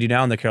gosh, what do we do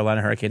now? And the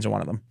Carolina Hurricanes are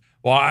one of them.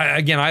 Well,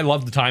 I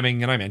love the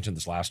timing, and I mentioned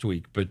this last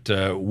week, but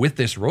with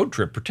this road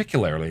trip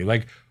particularly,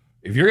 like,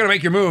 if you're going to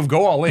make your move,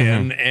 go all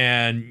in,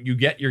 and you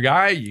get your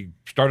guy. You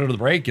start out of the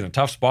break in a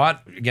tough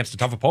spot against a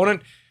tough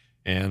opponent,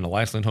 and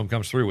Elias Lindholm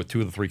comes through with 2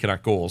 of the 3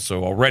 Canuck goals.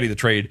 So already the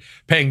trade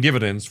paying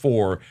dividends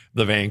for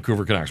the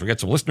Vancouver Canucks. We'll get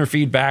some listener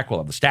feedback.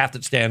 We'll have the stat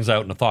that stands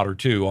out and a thought or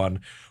two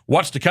on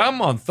what's to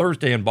come on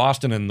Thursday in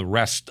Boston and the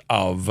rest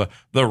of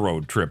the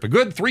road trip. A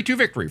good 3-2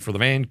 victory for the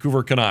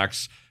Vancouver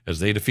Canucks as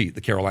they defeat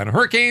the Carolina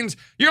Hurricanes.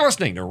 You're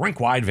listening to Rink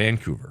Wide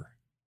Vancouver.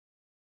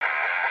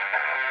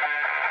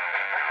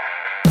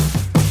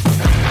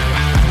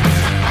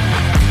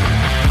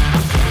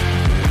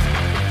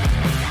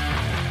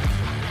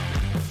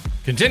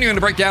 Continuing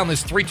to break down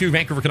this 3-2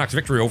 Vancouver Canucks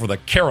victory over the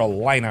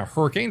Carolina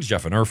Hurricanes.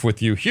 Jeff and Irf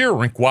with you here,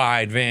 Rink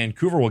Wide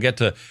Vancouver. We'll get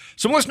to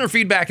some listener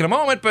feedback in a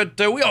moment, but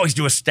we always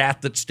do a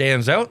stat that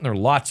stands out, and there are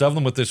lots of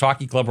them with this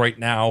hockey club right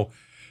now.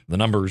 The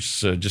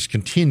numbers just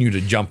continue to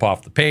jump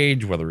off the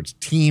page, whether it's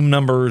team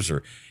numbers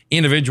or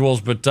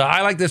individuals. But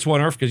I like this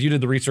one, Irf, because you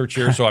did the research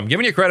here, so I'm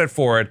giving you credit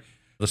for it.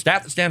 The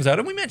stat that stands out,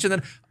 and we mentioned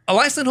that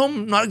Elias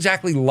Lindholm not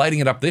exactly lighting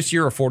it up this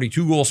year, a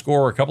 42-goal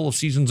scorer a couple of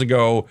seasons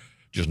ago.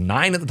 Just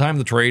 9 at the time of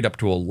the trade, up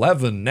to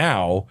 11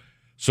 now.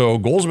 So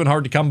goals have been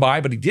hard to come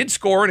by, but he did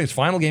score in his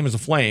final game as a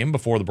Flame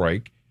before the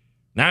break.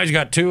 Now he's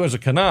got 2 as a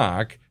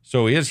Canuck,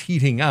 so he is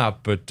heating up.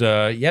 But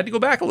you had to go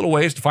back a little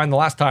ways to find the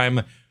last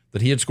time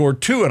that he had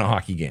scored 2 in a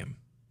hockey game.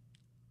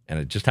 And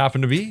it just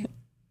happened to be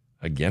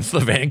against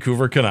the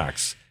Vancouver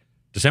Canucks.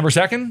 December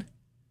 2nd?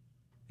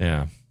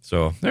 Yeah.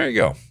 So there you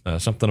go.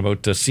 Something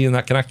about seeing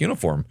that Canuck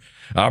uniform.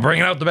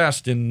 Bringing out the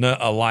best in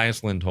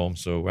Elias Lindholm.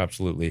 So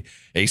absolutely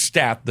a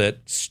stat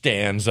that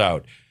stands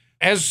out.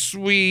 As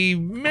we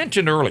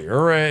mentioned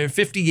earlier,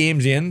 50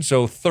 games in,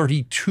 so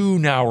 32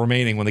 now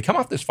remaining. When they come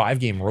off this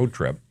 5-game road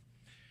trip,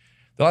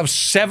 they'll have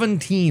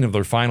 17 of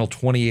their final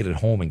 28 at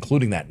home,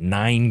 including that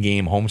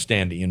 9-game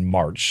homestand in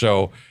March.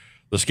 So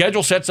the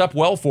schedule sets up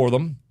well for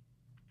them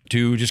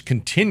to just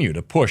continue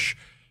to push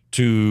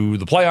to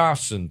the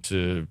playoffs and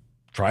to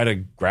try to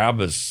grab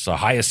as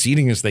high a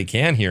seeding as they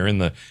can here in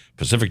the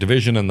Pacific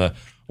Division and the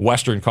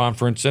Western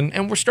Conference.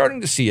 And we're starting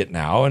to see it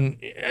now. And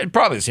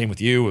probably the same with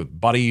you, with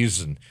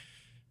buddies and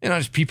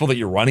just people that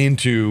you run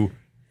into.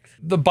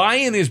 The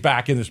buy-in is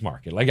back in this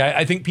market. Like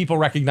I think people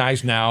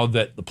recognize now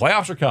that the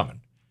playoffs are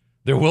coming.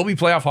 There will be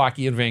playoff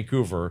hockey in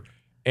Vancouver.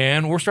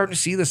 And we're starting to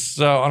see this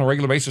on a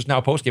regular basis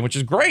now post-game, which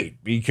is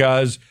great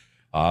because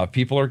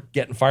people are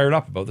getting fired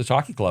up about this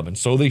hockey club. And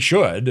so they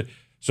should.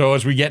 So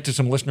as we get to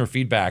some listener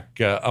feedback,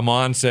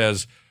 Amon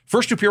says,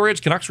 first 2 periods,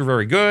 Canucks were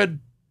very good.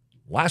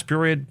 Last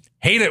period,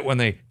 hate it when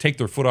they take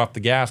their foot off the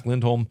gas.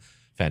 Lindholm,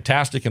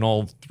 fantastic in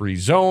all 3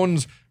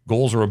 zones.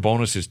 Goals are a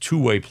bonus. His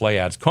two-way play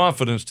adds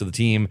confidence to the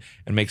team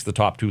and makes the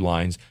top 2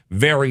 lines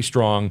very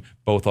strong,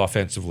 both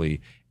offensively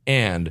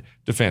and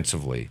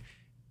defensively.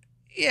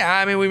 Yeah,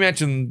 I mean, we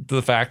mentioned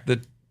the fact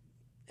that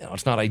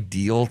it's not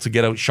ideal to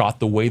get outshot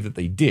the way that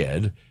they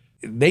did.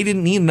 They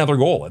didn't need another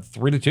goal at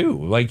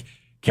 3-2. Like,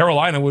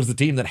 Carolina was the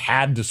team that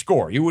had to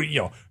score.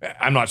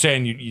 I'm not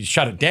saying you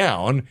shut it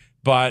down,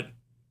 but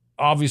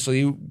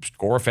obviously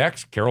score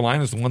effects.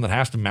 Carolina is the one that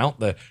has to mount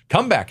the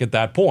comeback at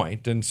that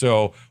point. And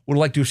so would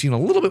like to have seen a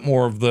little bit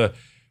more of the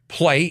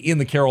play in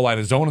the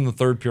Carolina zone in the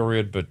 3rd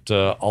period, but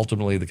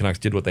ultimately the Canucks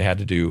did what they had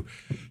to do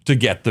to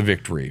get the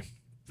victory.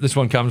 This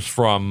one comes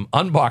from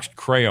Unboxed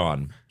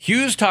Crayon.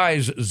 Hughes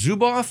ties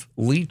Zubov,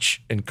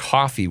 Leach, and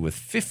Coffey with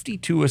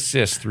 52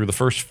 assists through the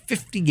first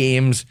 50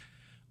 games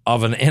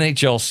of an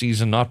NHL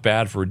season. Not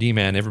bad for a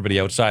D-man. Everybody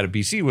outside of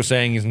BC was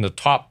saying he's in the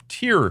top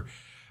tier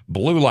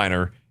blue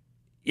liner.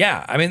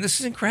 Yeah, I mean, this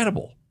is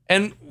incredible.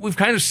 And we've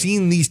kind of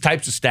seen these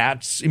types of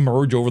stats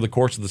emerge over the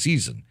course of the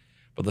season.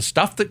 But the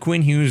stuff that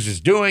Quinn Hughes is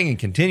doing and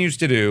continues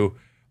to do,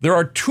 there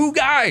are two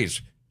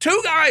guys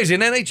in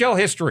NHL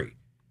history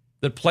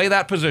that play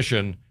that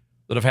position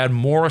that have had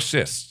more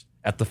assists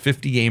at the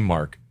 50-game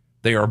mark.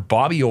 They are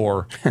Bobby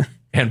Orr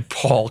and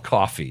Paul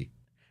Coffey.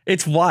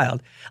 It's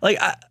wild. Like,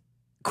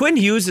 Quinn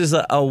Hughes is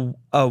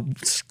a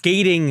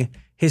skating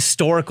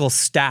historical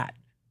stat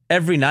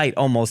every night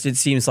almost, it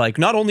seems like.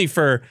 Not only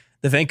for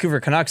the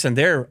Vancouver Canucks and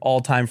their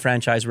all-time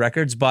franchise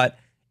records, but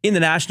in the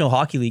National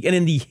Hockey League and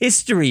in the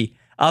history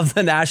of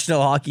the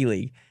National Hockey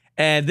League.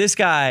 And this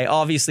guy,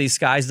 obviously,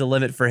 sky's the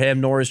limit for him.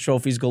 Norris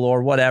trophies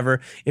galore, whatever.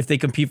 If they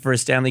compete for a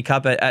Stanley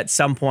Cup at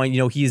some point,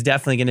 he's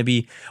definitely going to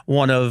be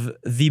one of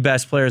the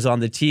best players on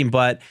the team.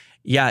 But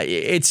yeah,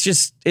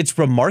 it's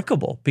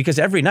remarkable because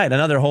every night,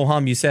 another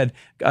ho-hum, you said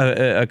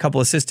a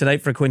couple assists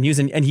tonight for Quinn Hughes,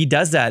 and he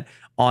does that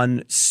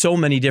on so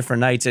many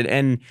different nights.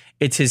 And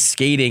it's his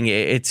skating,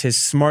 it's his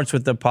smarts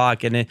with the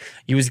puck, and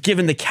he was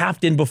given the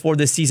captain before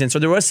this season. So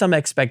there was some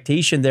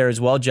expectation there as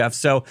well, Jeff.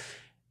 So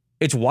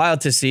it's wild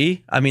to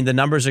see. I mean, the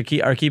numbers are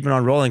keeping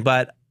on rolling,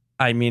 but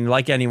I mean,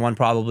 like anyone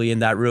probably in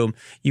that room,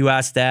 you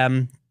ask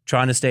them,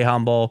 trying to stay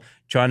humble,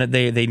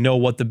 they know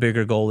what the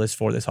bigger goal is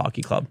for this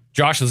hockey club.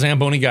 Josh, the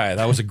Zamboni guy,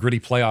 that was a gritty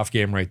playoff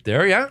game right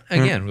there. Yeah,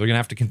 again, we're going to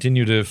have to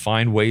continue to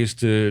find ways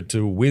to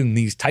win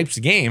these types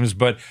of games,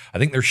 but I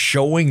think they're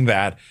showing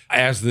that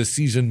as the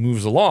season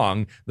moves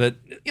along, that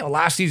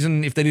last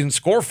season, if they didn't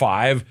score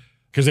 5,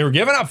 because they were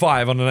giving up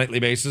 5 on a nightly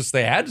basis,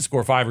 they had to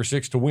score 5 or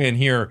 6 to win.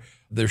 Here,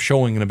 they're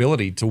showing an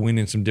ability to win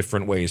in some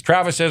different ways.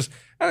 Travis says,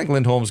 I think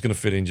Lindholm is going to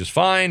fit in just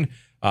fine.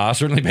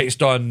 Certainly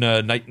based on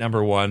night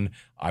number 1,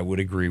 I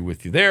would agree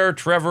with you there.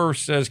 Trevor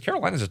says,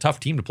 Carolina's a tough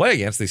team to play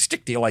against. They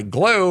stick to you like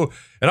glue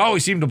and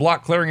always seem to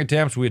block clearing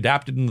attempts. We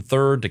adapted in the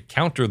 3rd to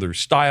counter their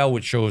style,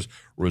 which shows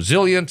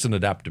resilience and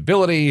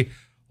adaptability.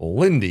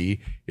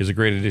 Lindy is a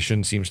great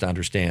addition, seems to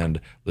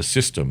understand the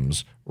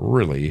systems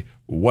really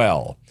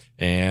well.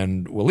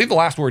 And we'll leave the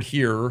last word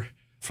here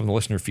from the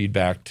listener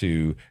feedback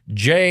to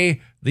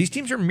Jay. These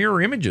teams are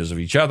mirror images of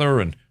each other,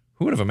 and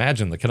who would have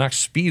imagined the Canucks'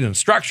 speed and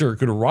structure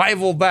could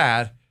rival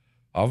that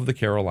of the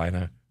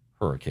Carolina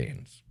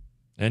Hurricanes?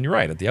 And you're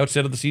right. At the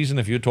outset of the season,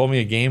 if you had told me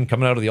a game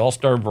coming out of the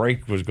All-Star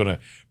break was going to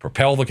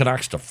propel the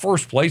Canucks to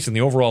first place in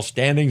the overall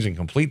standings and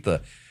complete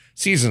the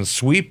season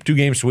sweep,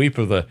 2-game sweep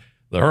of the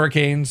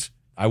Hurricanes,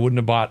 I wouldn't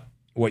have bought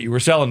what you were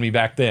selling me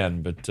back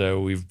then. But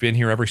we've been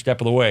here every step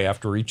of the way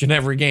after each and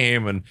every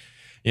game, and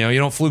you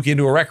don't fluke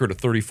into a record of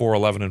 34,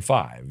 11, and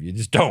 5. You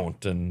just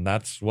don't, and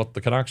that's what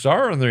the Canucks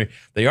are, and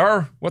they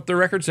are what their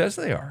record says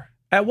they are.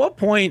 At what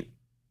point,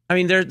 I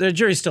mean, their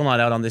jury's still not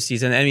out on this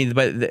season. I mean,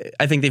 but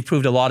I think they've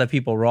proved a lot of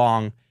people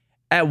wrong.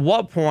 At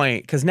what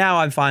point, because now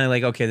I'm finally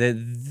like, okay,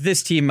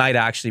 this team might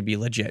actually be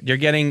legit. You're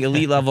getting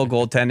elite-level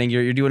goaltending.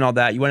 You're doing all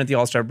that. You went at the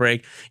All-Star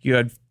break. You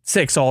had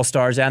 6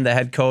 All-Stars and the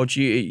head coach.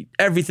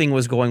 Everything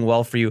was going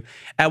well for you.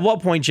 At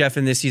what point, Jeff,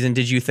 in this season,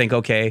 did you think,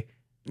 okay,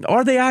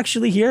 are they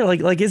actually here?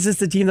 Like, is this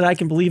the team that I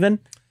can believe in?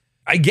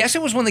 I guess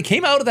it was when they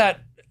came out of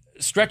that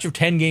stretch of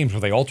 10 games where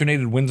they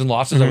alternated wins and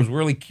losses. I was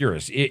really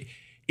curious.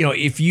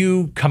 If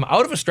you come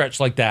out of a stretch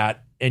like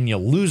that and you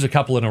lose a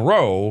couple in a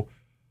row,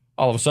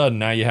 all of a sudden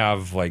now you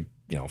have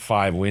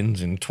 5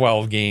 wins in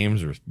 12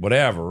 games or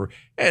whatever.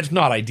 It's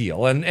not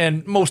ideal.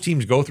 And most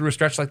teams go through a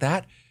stretch like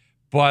that,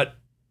 but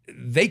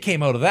they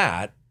came out of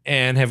that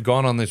and have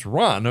gone on this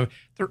run.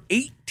 They're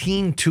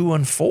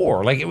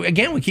 18-2-4. Like,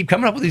 again, we keep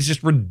coming up with these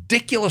just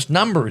ridiculous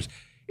numbers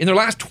in their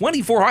last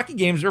 24 hockey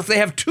games, or if they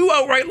have 2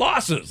 outright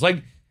losses.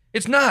 Like,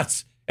 it's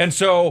nuts. And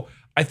so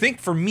I think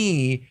for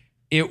me,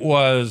 it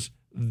was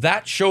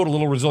that showed a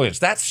little resilience.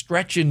 That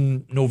stretch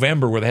in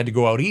November where they had to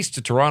go out east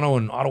to Toronto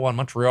and Ottawa and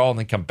Montreal and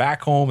then come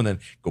back home and then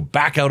go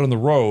back out on the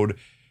road. And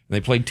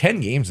they played 10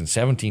 games in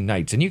 17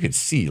 nights. And you could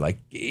see,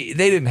 they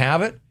didn't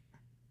have it,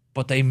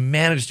 but they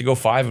managed to go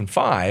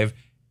 5-5.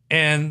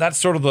 And that's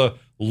sort of the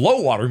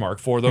low water mark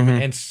for them.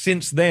 And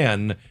since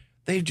then,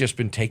 they've just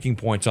been taking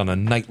points on a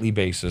nightly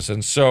basis.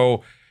 And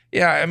so,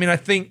 I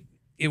think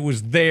it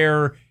was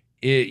there.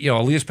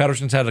 Elias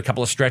Pettersson's had a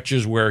couple of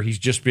stretches where he's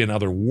just been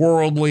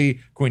otherworldly.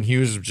 Quinn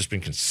Hughes has just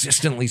been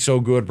consistently so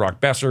good. Brock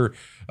Besser,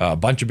 a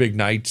bunch of big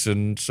nights.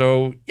 And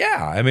so,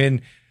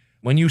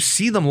 when you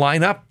see them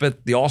line up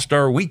at the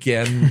All-Star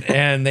weekend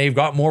and they've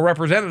got more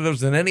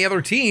representatives than any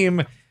other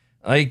team,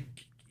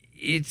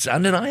 it's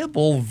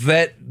undeniable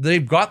that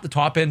they've got the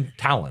top-end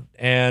talent.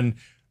 And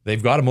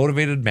they've got a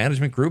motivated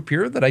management group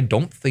here that I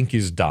don't think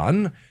is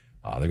done.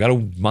 They've got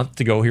a month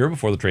to go here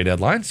before the trade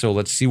deadline. So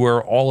let's see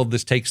where all of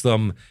this takes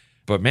them.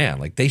 But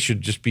man, they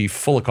should just be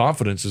full of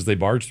confidence as they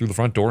barge through the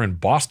front door in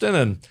Boston.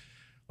 And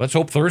let's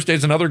hope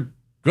Thursday's another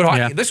good hockey.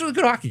 Yeah. This was a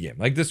good hockey game.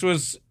 This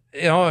was,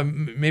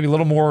 maybe a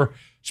little more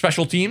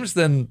special teams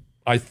than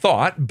I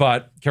thought.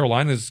 But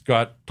Carolina's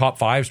got top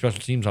 5 special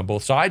teams on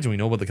both sides. And we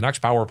know about the Canucks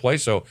power play.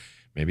 So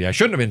maybe I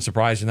shouldn't have been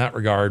surprised in that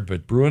regard.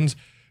 But Bruins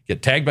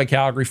get tagged by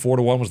Calgary.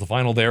 4-1 was the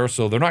final there.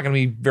 So they're not going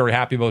to be very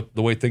happy about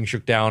the way things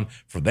shook down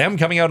for them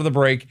coming out of the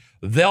break.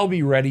 They'll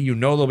be ready.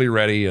 They'll be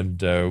ready. And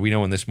we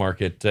know in this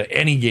market,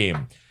 any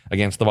game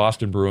against the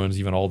Boston Bruins,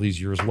 even all these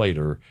years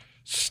later,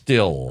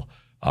 still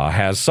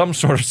has some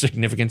sort of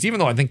significance. Even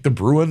though I think the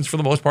Bruins, for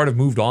the most part, have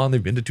moved on.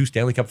 They've been to 2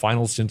 Stanley Cup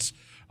finals since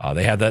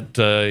they had that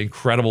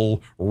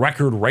incredible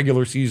record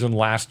regular season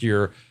last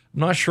year. I'm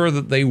not sure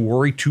that they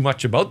worry too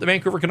much about the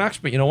Vancouver Canucks.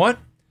 But you know what?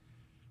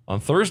 On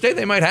Thursday,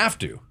 they might have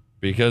to.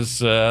 Because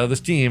this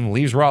team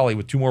leaves Raleigh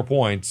with 2 more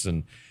points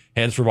and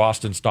heads for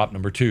Boston, stop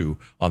number 2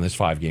 on this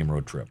 5-game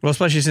road trip. Well,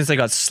 especially since they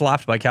got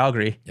slapped by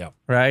Calgary. Yeah.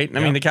 Right? I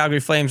mean, the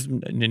Calgary Flames,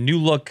 the new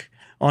look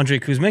Andre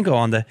Kuzmenko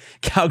on the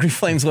Calgary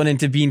Flames went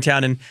into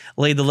Beantown and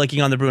laid the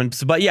licking on the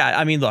Bruins. But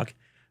look,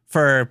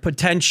 for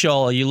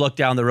potential, you look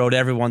down the road,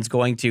 everyone's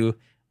going to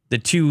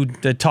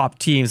the top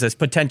teams as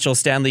potential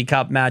Stanley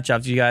Cup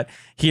matchups. You got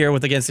here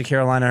against the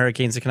Carolina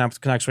Hurricanes, the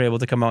Canucks were able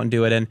to come out and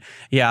do it. And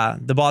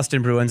the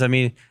Boston Bruins,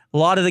 a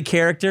lot of the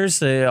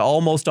characters,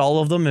 almost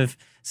all of them have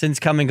since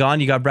come and gone.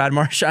 You got Brad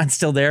Marchand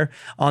still there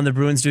on the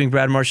Bruins doing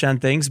Brad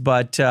Marchand things,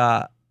 but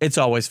it's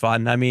always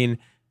fun.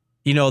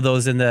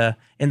 Those in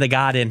the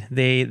garden,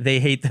 they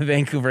hate the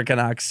Vancouver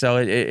Canucks, so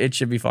it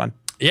should be fun.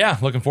 Yeah,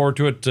 looking forward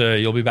to it.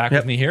 You'll be back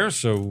with me here.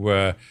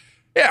 So,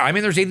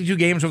 there's 82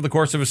 games over the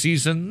course of a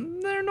season.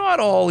 They're not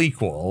all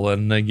equal.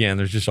 And again,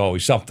 there's just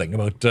always something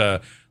about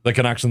the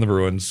Canucks and the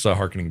Bruins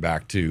harkening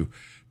back to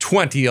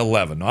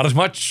 2011. Not as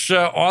much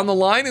on the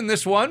line in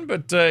this one,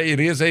 but it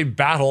is a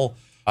battle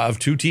of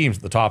 2 teams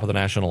at the top of the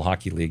National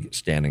Hockey League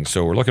standings.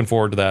 So we're looking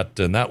forward to that,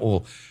 and that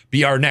will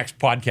be our next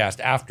podcast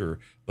after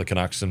the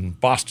Canucks in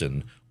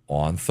Boston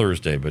on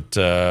Thursday. But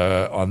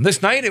on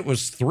this night, it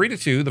was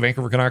 3-2. The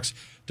Vancouver Canucks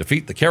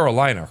defeat the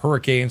Carolina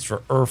Hurricanes. For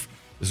Irf,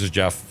 this is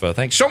Jeff.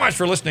 Thanks so much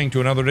for listening to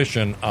another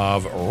edition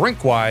of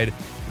Rink Wide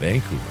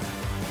Vancouver.